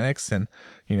mechanics, and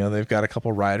they've got a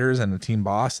couple riders and a team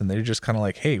boss, and they're just kind of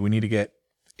like, hey, we need to get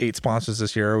 8 sponsors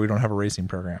this year, or we don't have a racing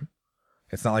program.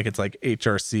 It's not like it's like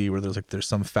HRC where there's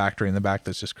some factory in the back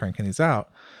that's just cranking these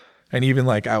out. And even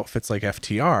like outfits like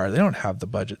FTR, they don't have the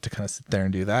budget to kind of sit there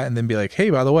and do that and then be like, hey,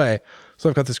 by the way, so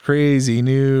I've got this crazy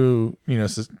new,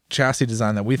 chassis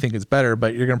design that we think is better,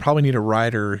 but you're going to probably need a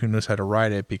rider who knows how to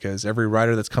ride it, because every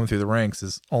rider that's come through the ranks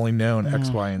is only known X,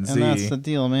 Y, and Z. And that's the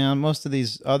deal, man. Most of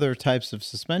these other types of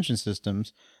suspension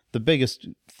systems, the biggest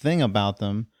thing about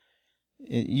them,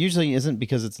 it usually isn't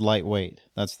because it's lightweight.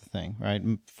 That's the thing, right?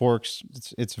 Forks,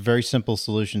 it's a very simple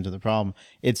solution to the problem.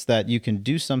 It's that you can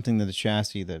do something to the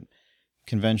chassis that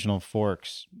conventional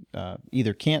forks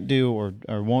either can't do or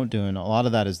won't do. And a lot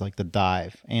of that is like the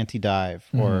dive, anti-dive,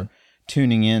 or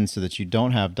tuning in so that you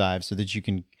don't have dive, so that you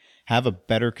can have a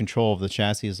better control of the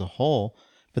chassis as a whole.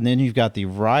 But then you've got the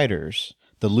riders.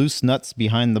 The loose nuts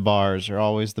behind the bars are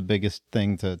always the biggest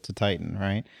thing to tighten,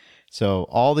 right? So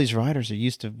all these riders are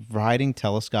used to riding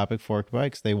telescopic forked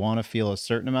bikes. They want to feel a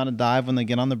certain amount of dive when they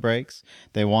get on the brakes.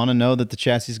 They want to know that the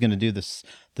chassis is going to do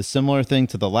the similar thing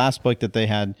to the last bike that they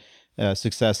had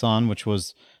success on, which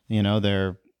was,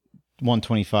 their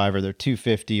 125 or their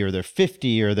 250 or their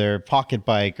 50 or their pocket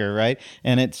bike, or right.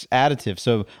 And it's additive.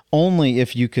 So only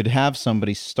if you could have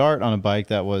somebody start on a bike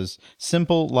that was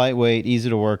simple, lightweight, easy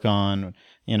to work on,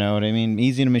 you know what I mean?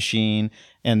 Easy to machine,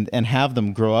 and have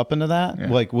them grow up into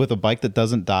that, like with a bike that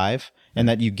doesn't dive and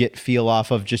that you get feel off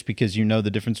of, just because you know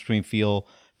the difference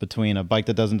between a bike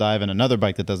that doesn't dive and another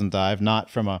bike that doesn't dive,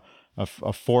 not from a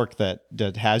fork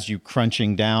that has you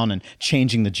crunching down and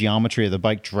changing the geometry of the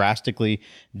bike drastically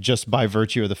just by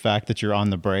virtue of the fact that you're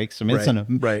on the brakes. I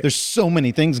mean, there's so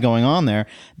many things going on there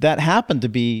that happen to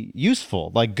be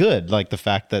useful, like good, like the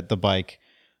fact that the bike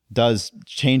does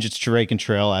change its rake and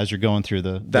trail as you're going through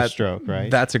the stroke,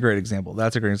 right? That's a great example.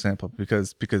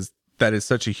 Because that is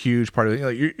such a huge part of it.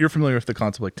 Like, you're familiar with the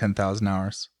concept like 10,000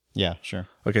 hours. Yeah, sure.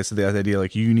 Okay, so the idea,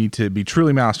 like, you need to be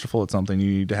truly masterful at something.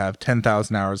 You need to have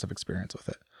 10,000 hours of experience with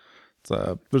it.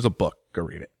 There's a book. Go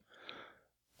read it.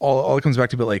 All it comes back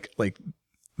to, but like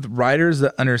the riders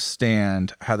that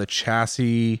understand how the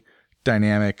chassis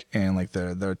dynamic and like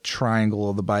the triangle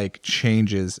of the bike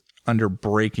changes under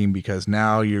braking, because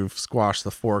now you've squashed the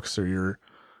forks, or your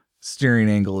steering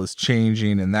angle is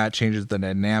changing, and that changes the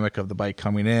dynamic of the bike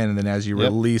coming in. And then as you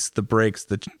release the brakes,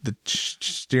 the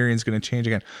steering is going to change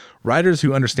again. Riders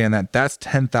who understand that's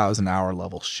 10,000 hour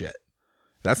level shit.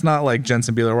 That's not like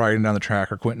Jensen Beeler riding down the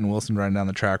track or Quentin Wilson riding down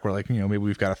the track where, like, you know, maybe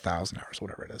we've got 1,000 hours,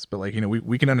 whatever it is. But, like, you know,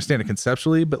 we can understand it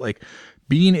conceptually, but, like,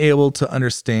 being able to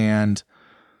understand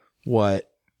what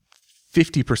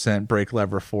 50% brake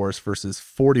lever force versus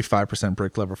 45%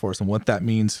 brake lever force and what that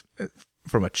means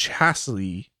from a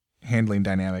chassis handling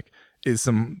dynamic is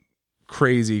some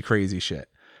crazy, crazy shit.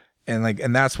 And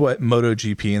that's what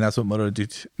MotoGP and that's what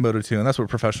Moto2 and that's what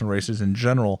professional racers in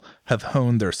general have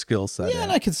honed their skill set. Yeah,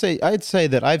 and I'd say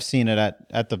that I've seen it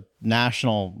at the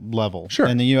national level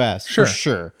in the US. Sure.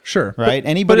 For sure. Right?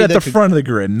 But at the front of the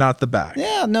grid, not the back.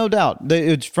 Yeah, no doubt.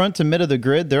 It's front to mid of the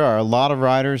grid. There are a lot of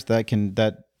riders that can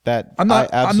I'm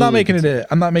not making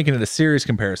it a serious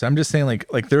comparison. I'm just saying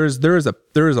like there is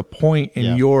a point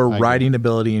in your riding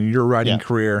ability and your riding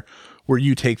career where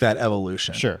you take that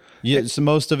evolution. Sure. Yeah, so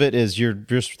most of it is you're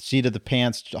just seat of the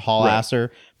pants haul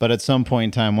asser, but at some point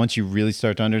in time, once you really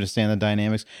start to understand the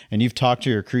dynamics and you've talked to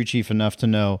your crew chief enough to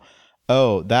know,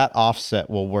 oh, that offset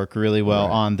will work really well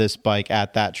on this bike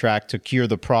at that track to cure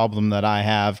the problem that I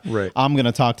have. Right. I'm going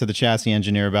to talk to the chassis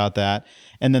engineer about that.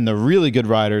 And then the really good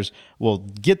riders will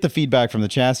get the feedback from the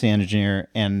chassis engineer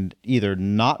and either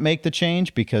not make the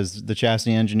change because the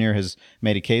chassis engineer has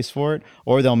made a case for it,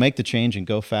 or they'll make the change and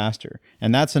go faster.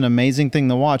 And that's an amazing thing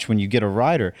to watch when you get a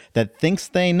rider that thinks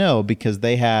they know because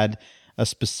they had a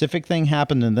specific thing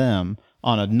happen to them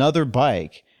on another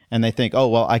bike. And they think, oh,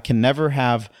 well, I can never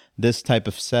have this type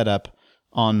of setup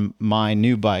on my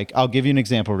new bike. I'll give you an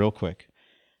example real quick.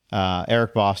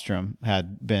 Eric Bostrom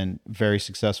had been very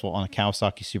successful on a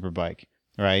Kawasaki Superbike,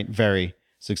 right? Very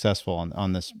successful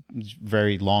on this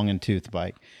very long and toothed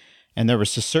bike. And there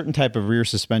was a certain type of rear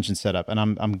suspension setup. And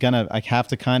I have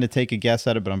to kind of take a guess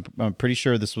at it, but I'm pretty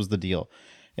sure this was the deal,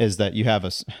 is that you have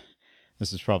this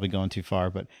is probably going too far,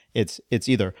 but it's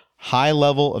either high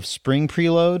level of spring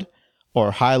preload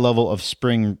or high level of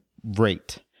spring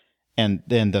rate. And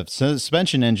then the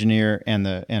suspension engineer and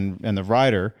the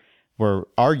rider were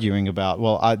arguing about,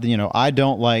 well, I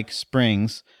don't like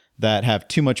springs that have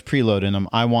too much preload in them.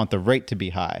 I want the rate to be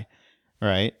high,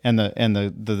 right? And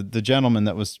the gentleman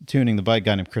that was tuning the bike,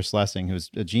 guy named Chris Lessing, who's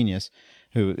a genius,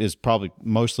 who is probably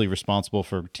mostly responsible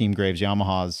for Team Graves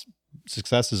Yamaha's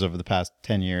successes over the past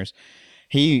 10 years.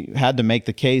 He had to make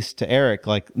the case to Eric,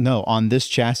 like, no, on this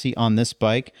chassis, on this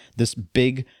bike, this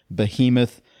big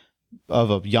behemoth of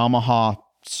a Yamaha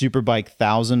Superbike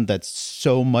 1000 that's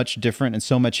so much different and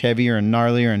so much heavier and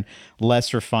gnarlier and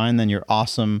less refined than your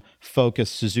awesome Focus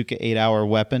Suzuka 8-hour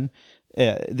weapon.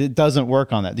 It doesn't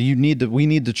work on that. We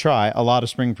need to try a lot of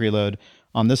spring preload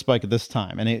on this bike at this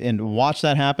time and watch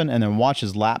that happen, and then watch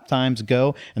his lap times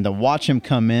go, and then watch him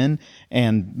come in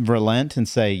and relent and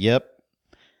say, yep,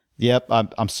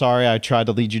 I'm sorry I tried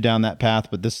to lead you down that path,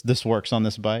 but this works on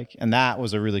this bike. And that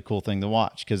was a really cool thing to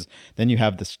watch, because then you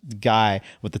have this guy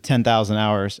with the 10,000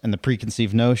 hours and the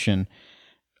preconceived notion,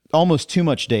 almost too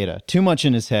much data, too much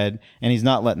in his head, and he's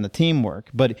not letting the team work.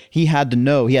 But he had to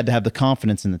know, he had to have the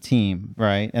confidence in the team,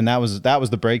 right? And that was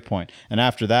the break point. And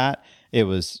after that, it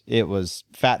was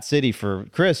Fat City for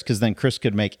Chris, because then Chris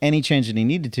could make any change that he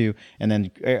needed to, and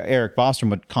then Eric Bostrom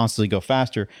would constantly go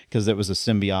faster because it was a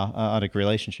symbiotic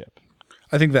relationship.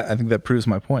 I think that proves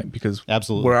my point, because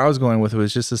absolutely where I was going with it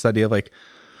was just this idea of, like,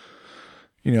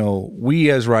 you know, we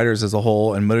as riders as a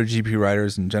whole, and MotoGP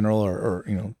riders in general, or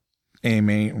you know,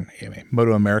 AMA,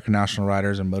 Moto America national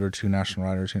riders and Moto2 national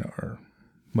riders, you know, or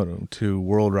Moto2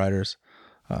 world riders.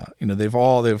 You know, they've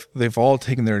all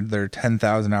taken their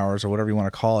 10,000 hours or whatever you want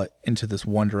to call it into this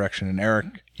one direction. And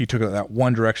Eric, he took that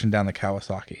one direction down the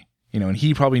Kawasaki, you know, and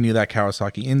he probably knew that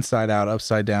Kawasaki inside out,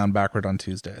 upside down, backward on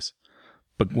Tuesdays.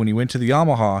 But when he went to the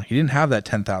Yamaha, he didn't have that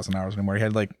 10,000 hours anymore. He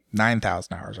had like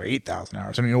 9,000 hours or 8,000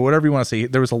 hours. I mean, you know, whatever you want to say,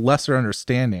 there was a lesser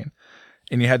understanding,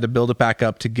 and you had to build it back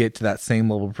up to get to that same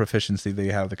level of proficiency that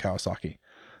you have with the Kawasaki.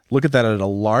 Look at that at a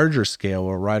larger scale,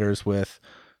 where riders with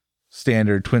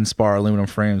standard twin spar aluminum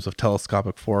frames with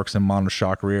telescopic forks and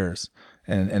monoshock rears,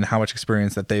 and how much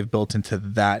experience that they've built into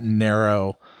that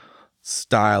narrow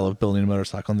style of building a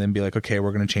motorcycle, and then be like, okay,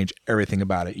 we're going to change everything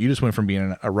about it. You just went from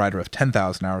being a rider of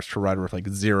 10,000 hours to a rider with like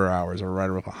 0 hours, or a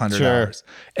rider with 100 hours.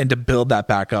 And to build that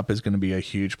back up is going to be a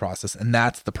huge process. And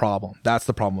that's the problem. That's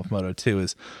the problem with Moto2,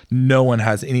 is no one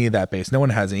has any of that base. No one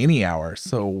has any hours.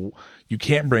 So you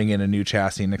can't bring in a new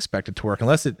chassis and expect it to work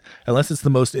unless it's the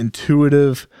most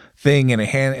intuitive thing in a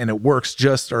hand, and it works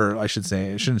just, or I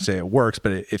shouldn't say it works,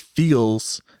 but it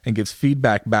feels and gives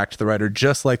feedback back to the rider,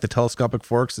 just like the telescopic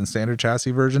forks and standard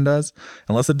chassis version does.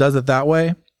 Unless it does it that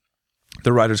way,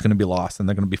 the rider's going to be lost and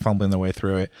they're going to be fumbling their way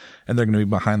through it and they're going to be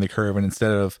behind the curve. And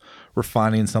instead of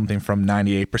refining something from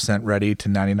 98% ready to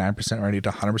 99% ready to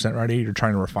 100% ready, you're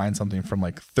trying to refine something from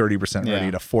like 30%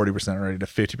 ready to 40% ready to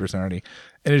 50% ready.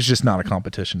 And it's just not a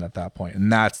competition at that point.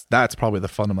 And that's probably the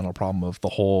fundamental problem of the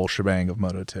whole shebang of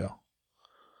Moto2.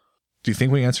 Do you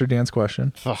think we answered Dan's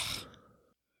question?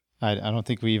 I don't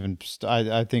think we even,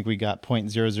 I think we got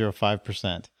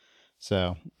 0.005%.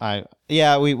 So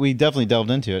we definitely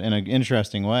delved into it in an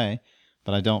interesting way,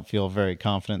 but I don't feel very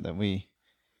confident that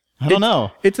I don't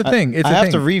know. It's a thing. I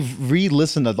have to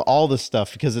re-listen to all this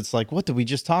stuff because it's like, what did we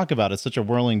just talk about? It's such a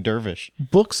whirling dervish.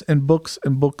 Books and books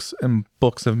and books and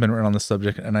books have been written on the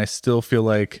subject, and I still feel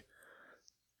like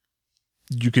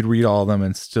you could read all of them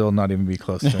and still not even be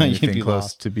close to anything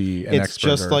close to be an expert. It's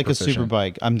just like proficient. A super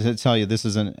bike. I'm going to tell you, this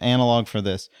is an analog for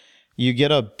this. You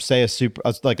get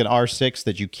like an R6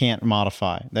 that you can't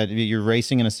modify, that you're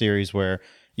racing in a series where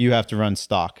you have to run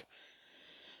stock.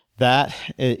 That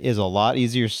is a lot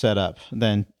easier setup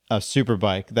than a super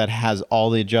bike that has all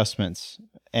the adjustments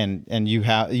and you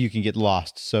can get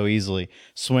lost so easily.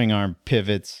 Swing arm,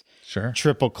 pivots,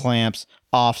 triple clamps,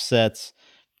 offsets.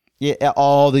 Yeah,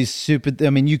 all these you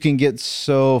can get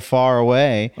so far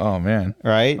away. Oh man.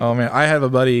 Right? Oh man. I have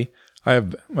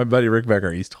my buddy Rick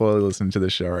Becker. He's totally listening to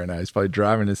this show right now. He's probably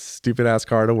driving his stupid ass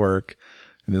car to work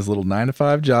in his little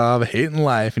 9-to-5 job, hating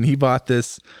life. And he bought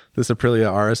this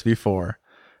Aprilia RSV4.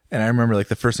 And I remember like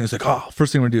the first thing, he's like,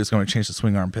 first thing we're going to do is going to change the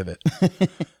swing arm pivot. And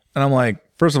I'm like,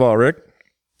 first of all, Rick,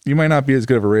 you might not be as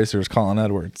good of a racer as Colin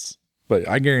Edwards, but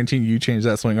I guarantee you change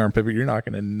that swing arm pivot, you're not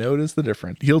going to notice the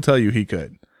difference. He'll tell you he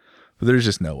could. But there's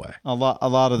just no way. A lot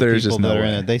of the people that are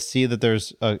in it, they see that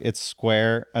it's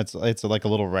square. It's like a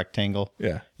little rectangle.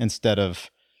 Yeah. Instead of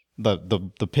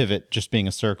the pivot just being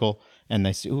a circle, and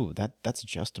they see, ooh, that's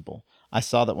adjustable. I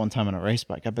saw that one time on a race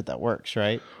bike. I bet that works,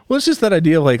 right? Well, it's just that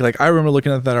idea of like I remember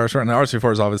looking at that RS4, and the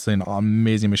RS4 is obviously an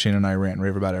amazing machine, and I rant and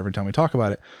rave about it every time we talk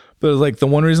about it. But it was like the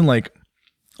one reason, like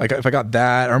if I got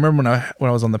that, I remember when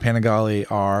I was on the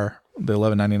Panigale R, the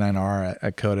 1199R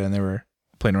at Coda, and they were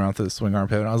playing around with the swing arm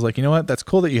pivot. I was like, you know what? That's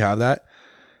cool that you have that.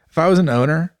 If I was an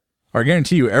owner, or I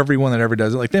guarantee you everyone that ever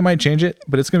does it, like they might change it,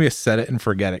 but it's going to be a set it and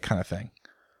forget it kind of thing.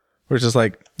 Where it's just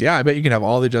like, yeah, I bet you can have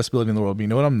all the adjustability in the world, but you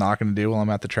know what I'm not going to do while I'm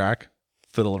at the track?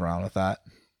 Fiddle around with that.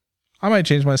 I might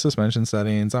change my suspension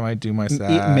settings. I might do my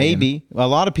sag. Maybe. A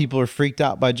lot of people are freaked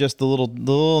out by just the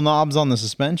little knobs on the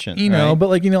suspension. You know, but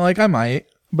like I might.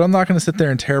 But I'm not going to sit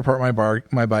there and tear apart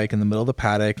my bike in the middle of the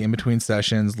paddock in between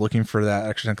sessions looking for that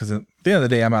extra time, because at the end of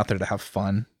the day, I'm out there to have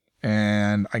fun.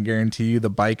 And I guarantee you the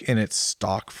bike in its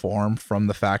stock form from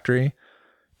the factory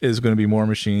is going to be more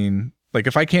machine. Like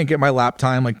if I can't get my lap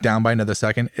time like down by another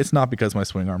second, it's not because my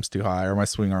swing arm's too high or my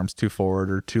swing arm's too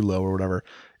forward or too low or whatever.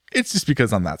 It's just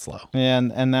because I'm that slow.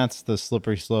 And that's the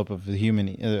slippery slope of the human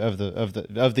of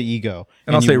the ego.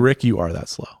 And I'll say, Rick, you are that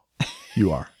slow.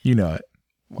 You are. You know it.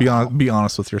 Wow. Be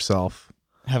honest with yourself.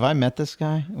 Have I met this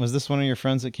guy? Was this one of your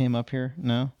friends that came up here?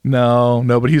 No,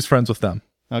 but he's friends with them.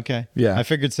 Okay. Yeah. I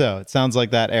figured so. It sounds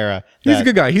like that era. He's a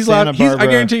good guy. He's laughing. I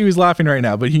guarantee you he's laughing right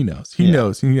now, but he knows. He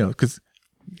knows because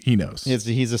he knows.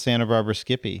 He's a Santa Barbara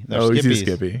Skippy. They're Skippies. He's a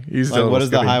Skippy. He's like, what is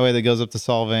the highway that goes up to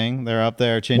Solvang? They're up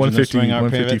there changing the swing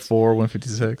arm pivots. 154,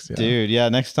 156. Yeah. Dude, yeah.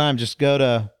 Next time, just go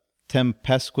to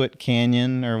Tempesquit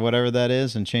Canyon or whatever that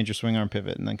is and change your swing arm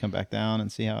pivot and then come back down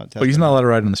and see how it tests. But he's not allowed to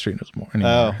ride on the street anymore.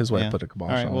 Oh, his wife put a kibosh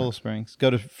on. All right, Willow Springs. Go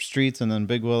to Streets and then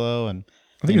Big Willow. And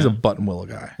I think he's a Button Willow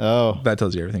guy. Oh. That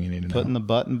tells you everything you need to know. Putting the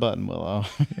Button Willow.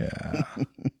 Yeah.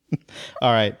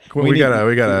 All right.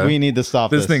 We need to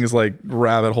stop this. This thing is like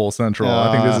rabbit hole central.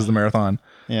 I think this is the marathon.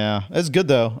 Yeah. It's good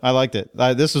though. I liked it.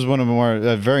 This was one of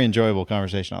a very enjoyable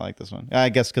conversation. I like this one. I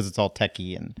guess because it's all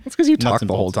techie and it's because you talk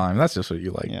the whole time. That's just what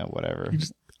you like. Yeah, whatever.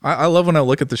 I love when I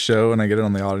look at the show and I get it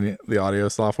on the audio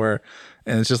software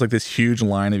and it's just like this huge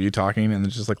line of you talking and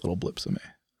it's just like little blips of me.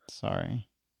 Sorry.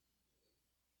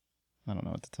 I don't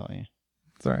know what to tell you.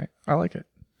 It's all right. I like it.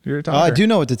 You're a talker. I do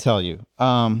know what to tell you.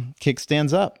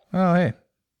 Kickstands up. Oh, hey.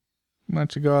 Why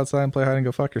don't you go outside and play hide and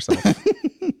go fuck yourself?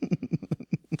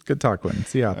 It's good talk, Quentin.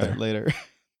 See you out there. Right, later.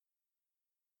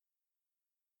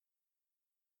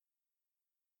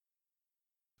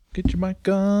 Get your mic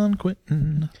on,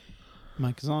 Quentin.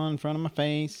 Mic is on in front of my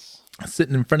face.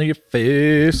 Sitting in front of your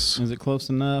face. Is it close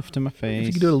enough to my face? If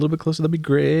you could do it a little bit closer, that'd be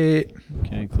great.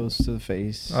 Okay, close to the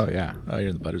face. Oh, yeah. Oh, you're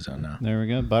in the butter zone now. There we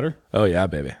go. Butter? Oh, yeah,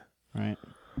 baby. Right.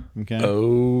 Okay.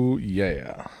 Oh,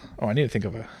 yeah. Oh, I need to think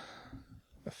of a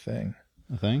thing.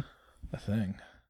 A thing? A thing.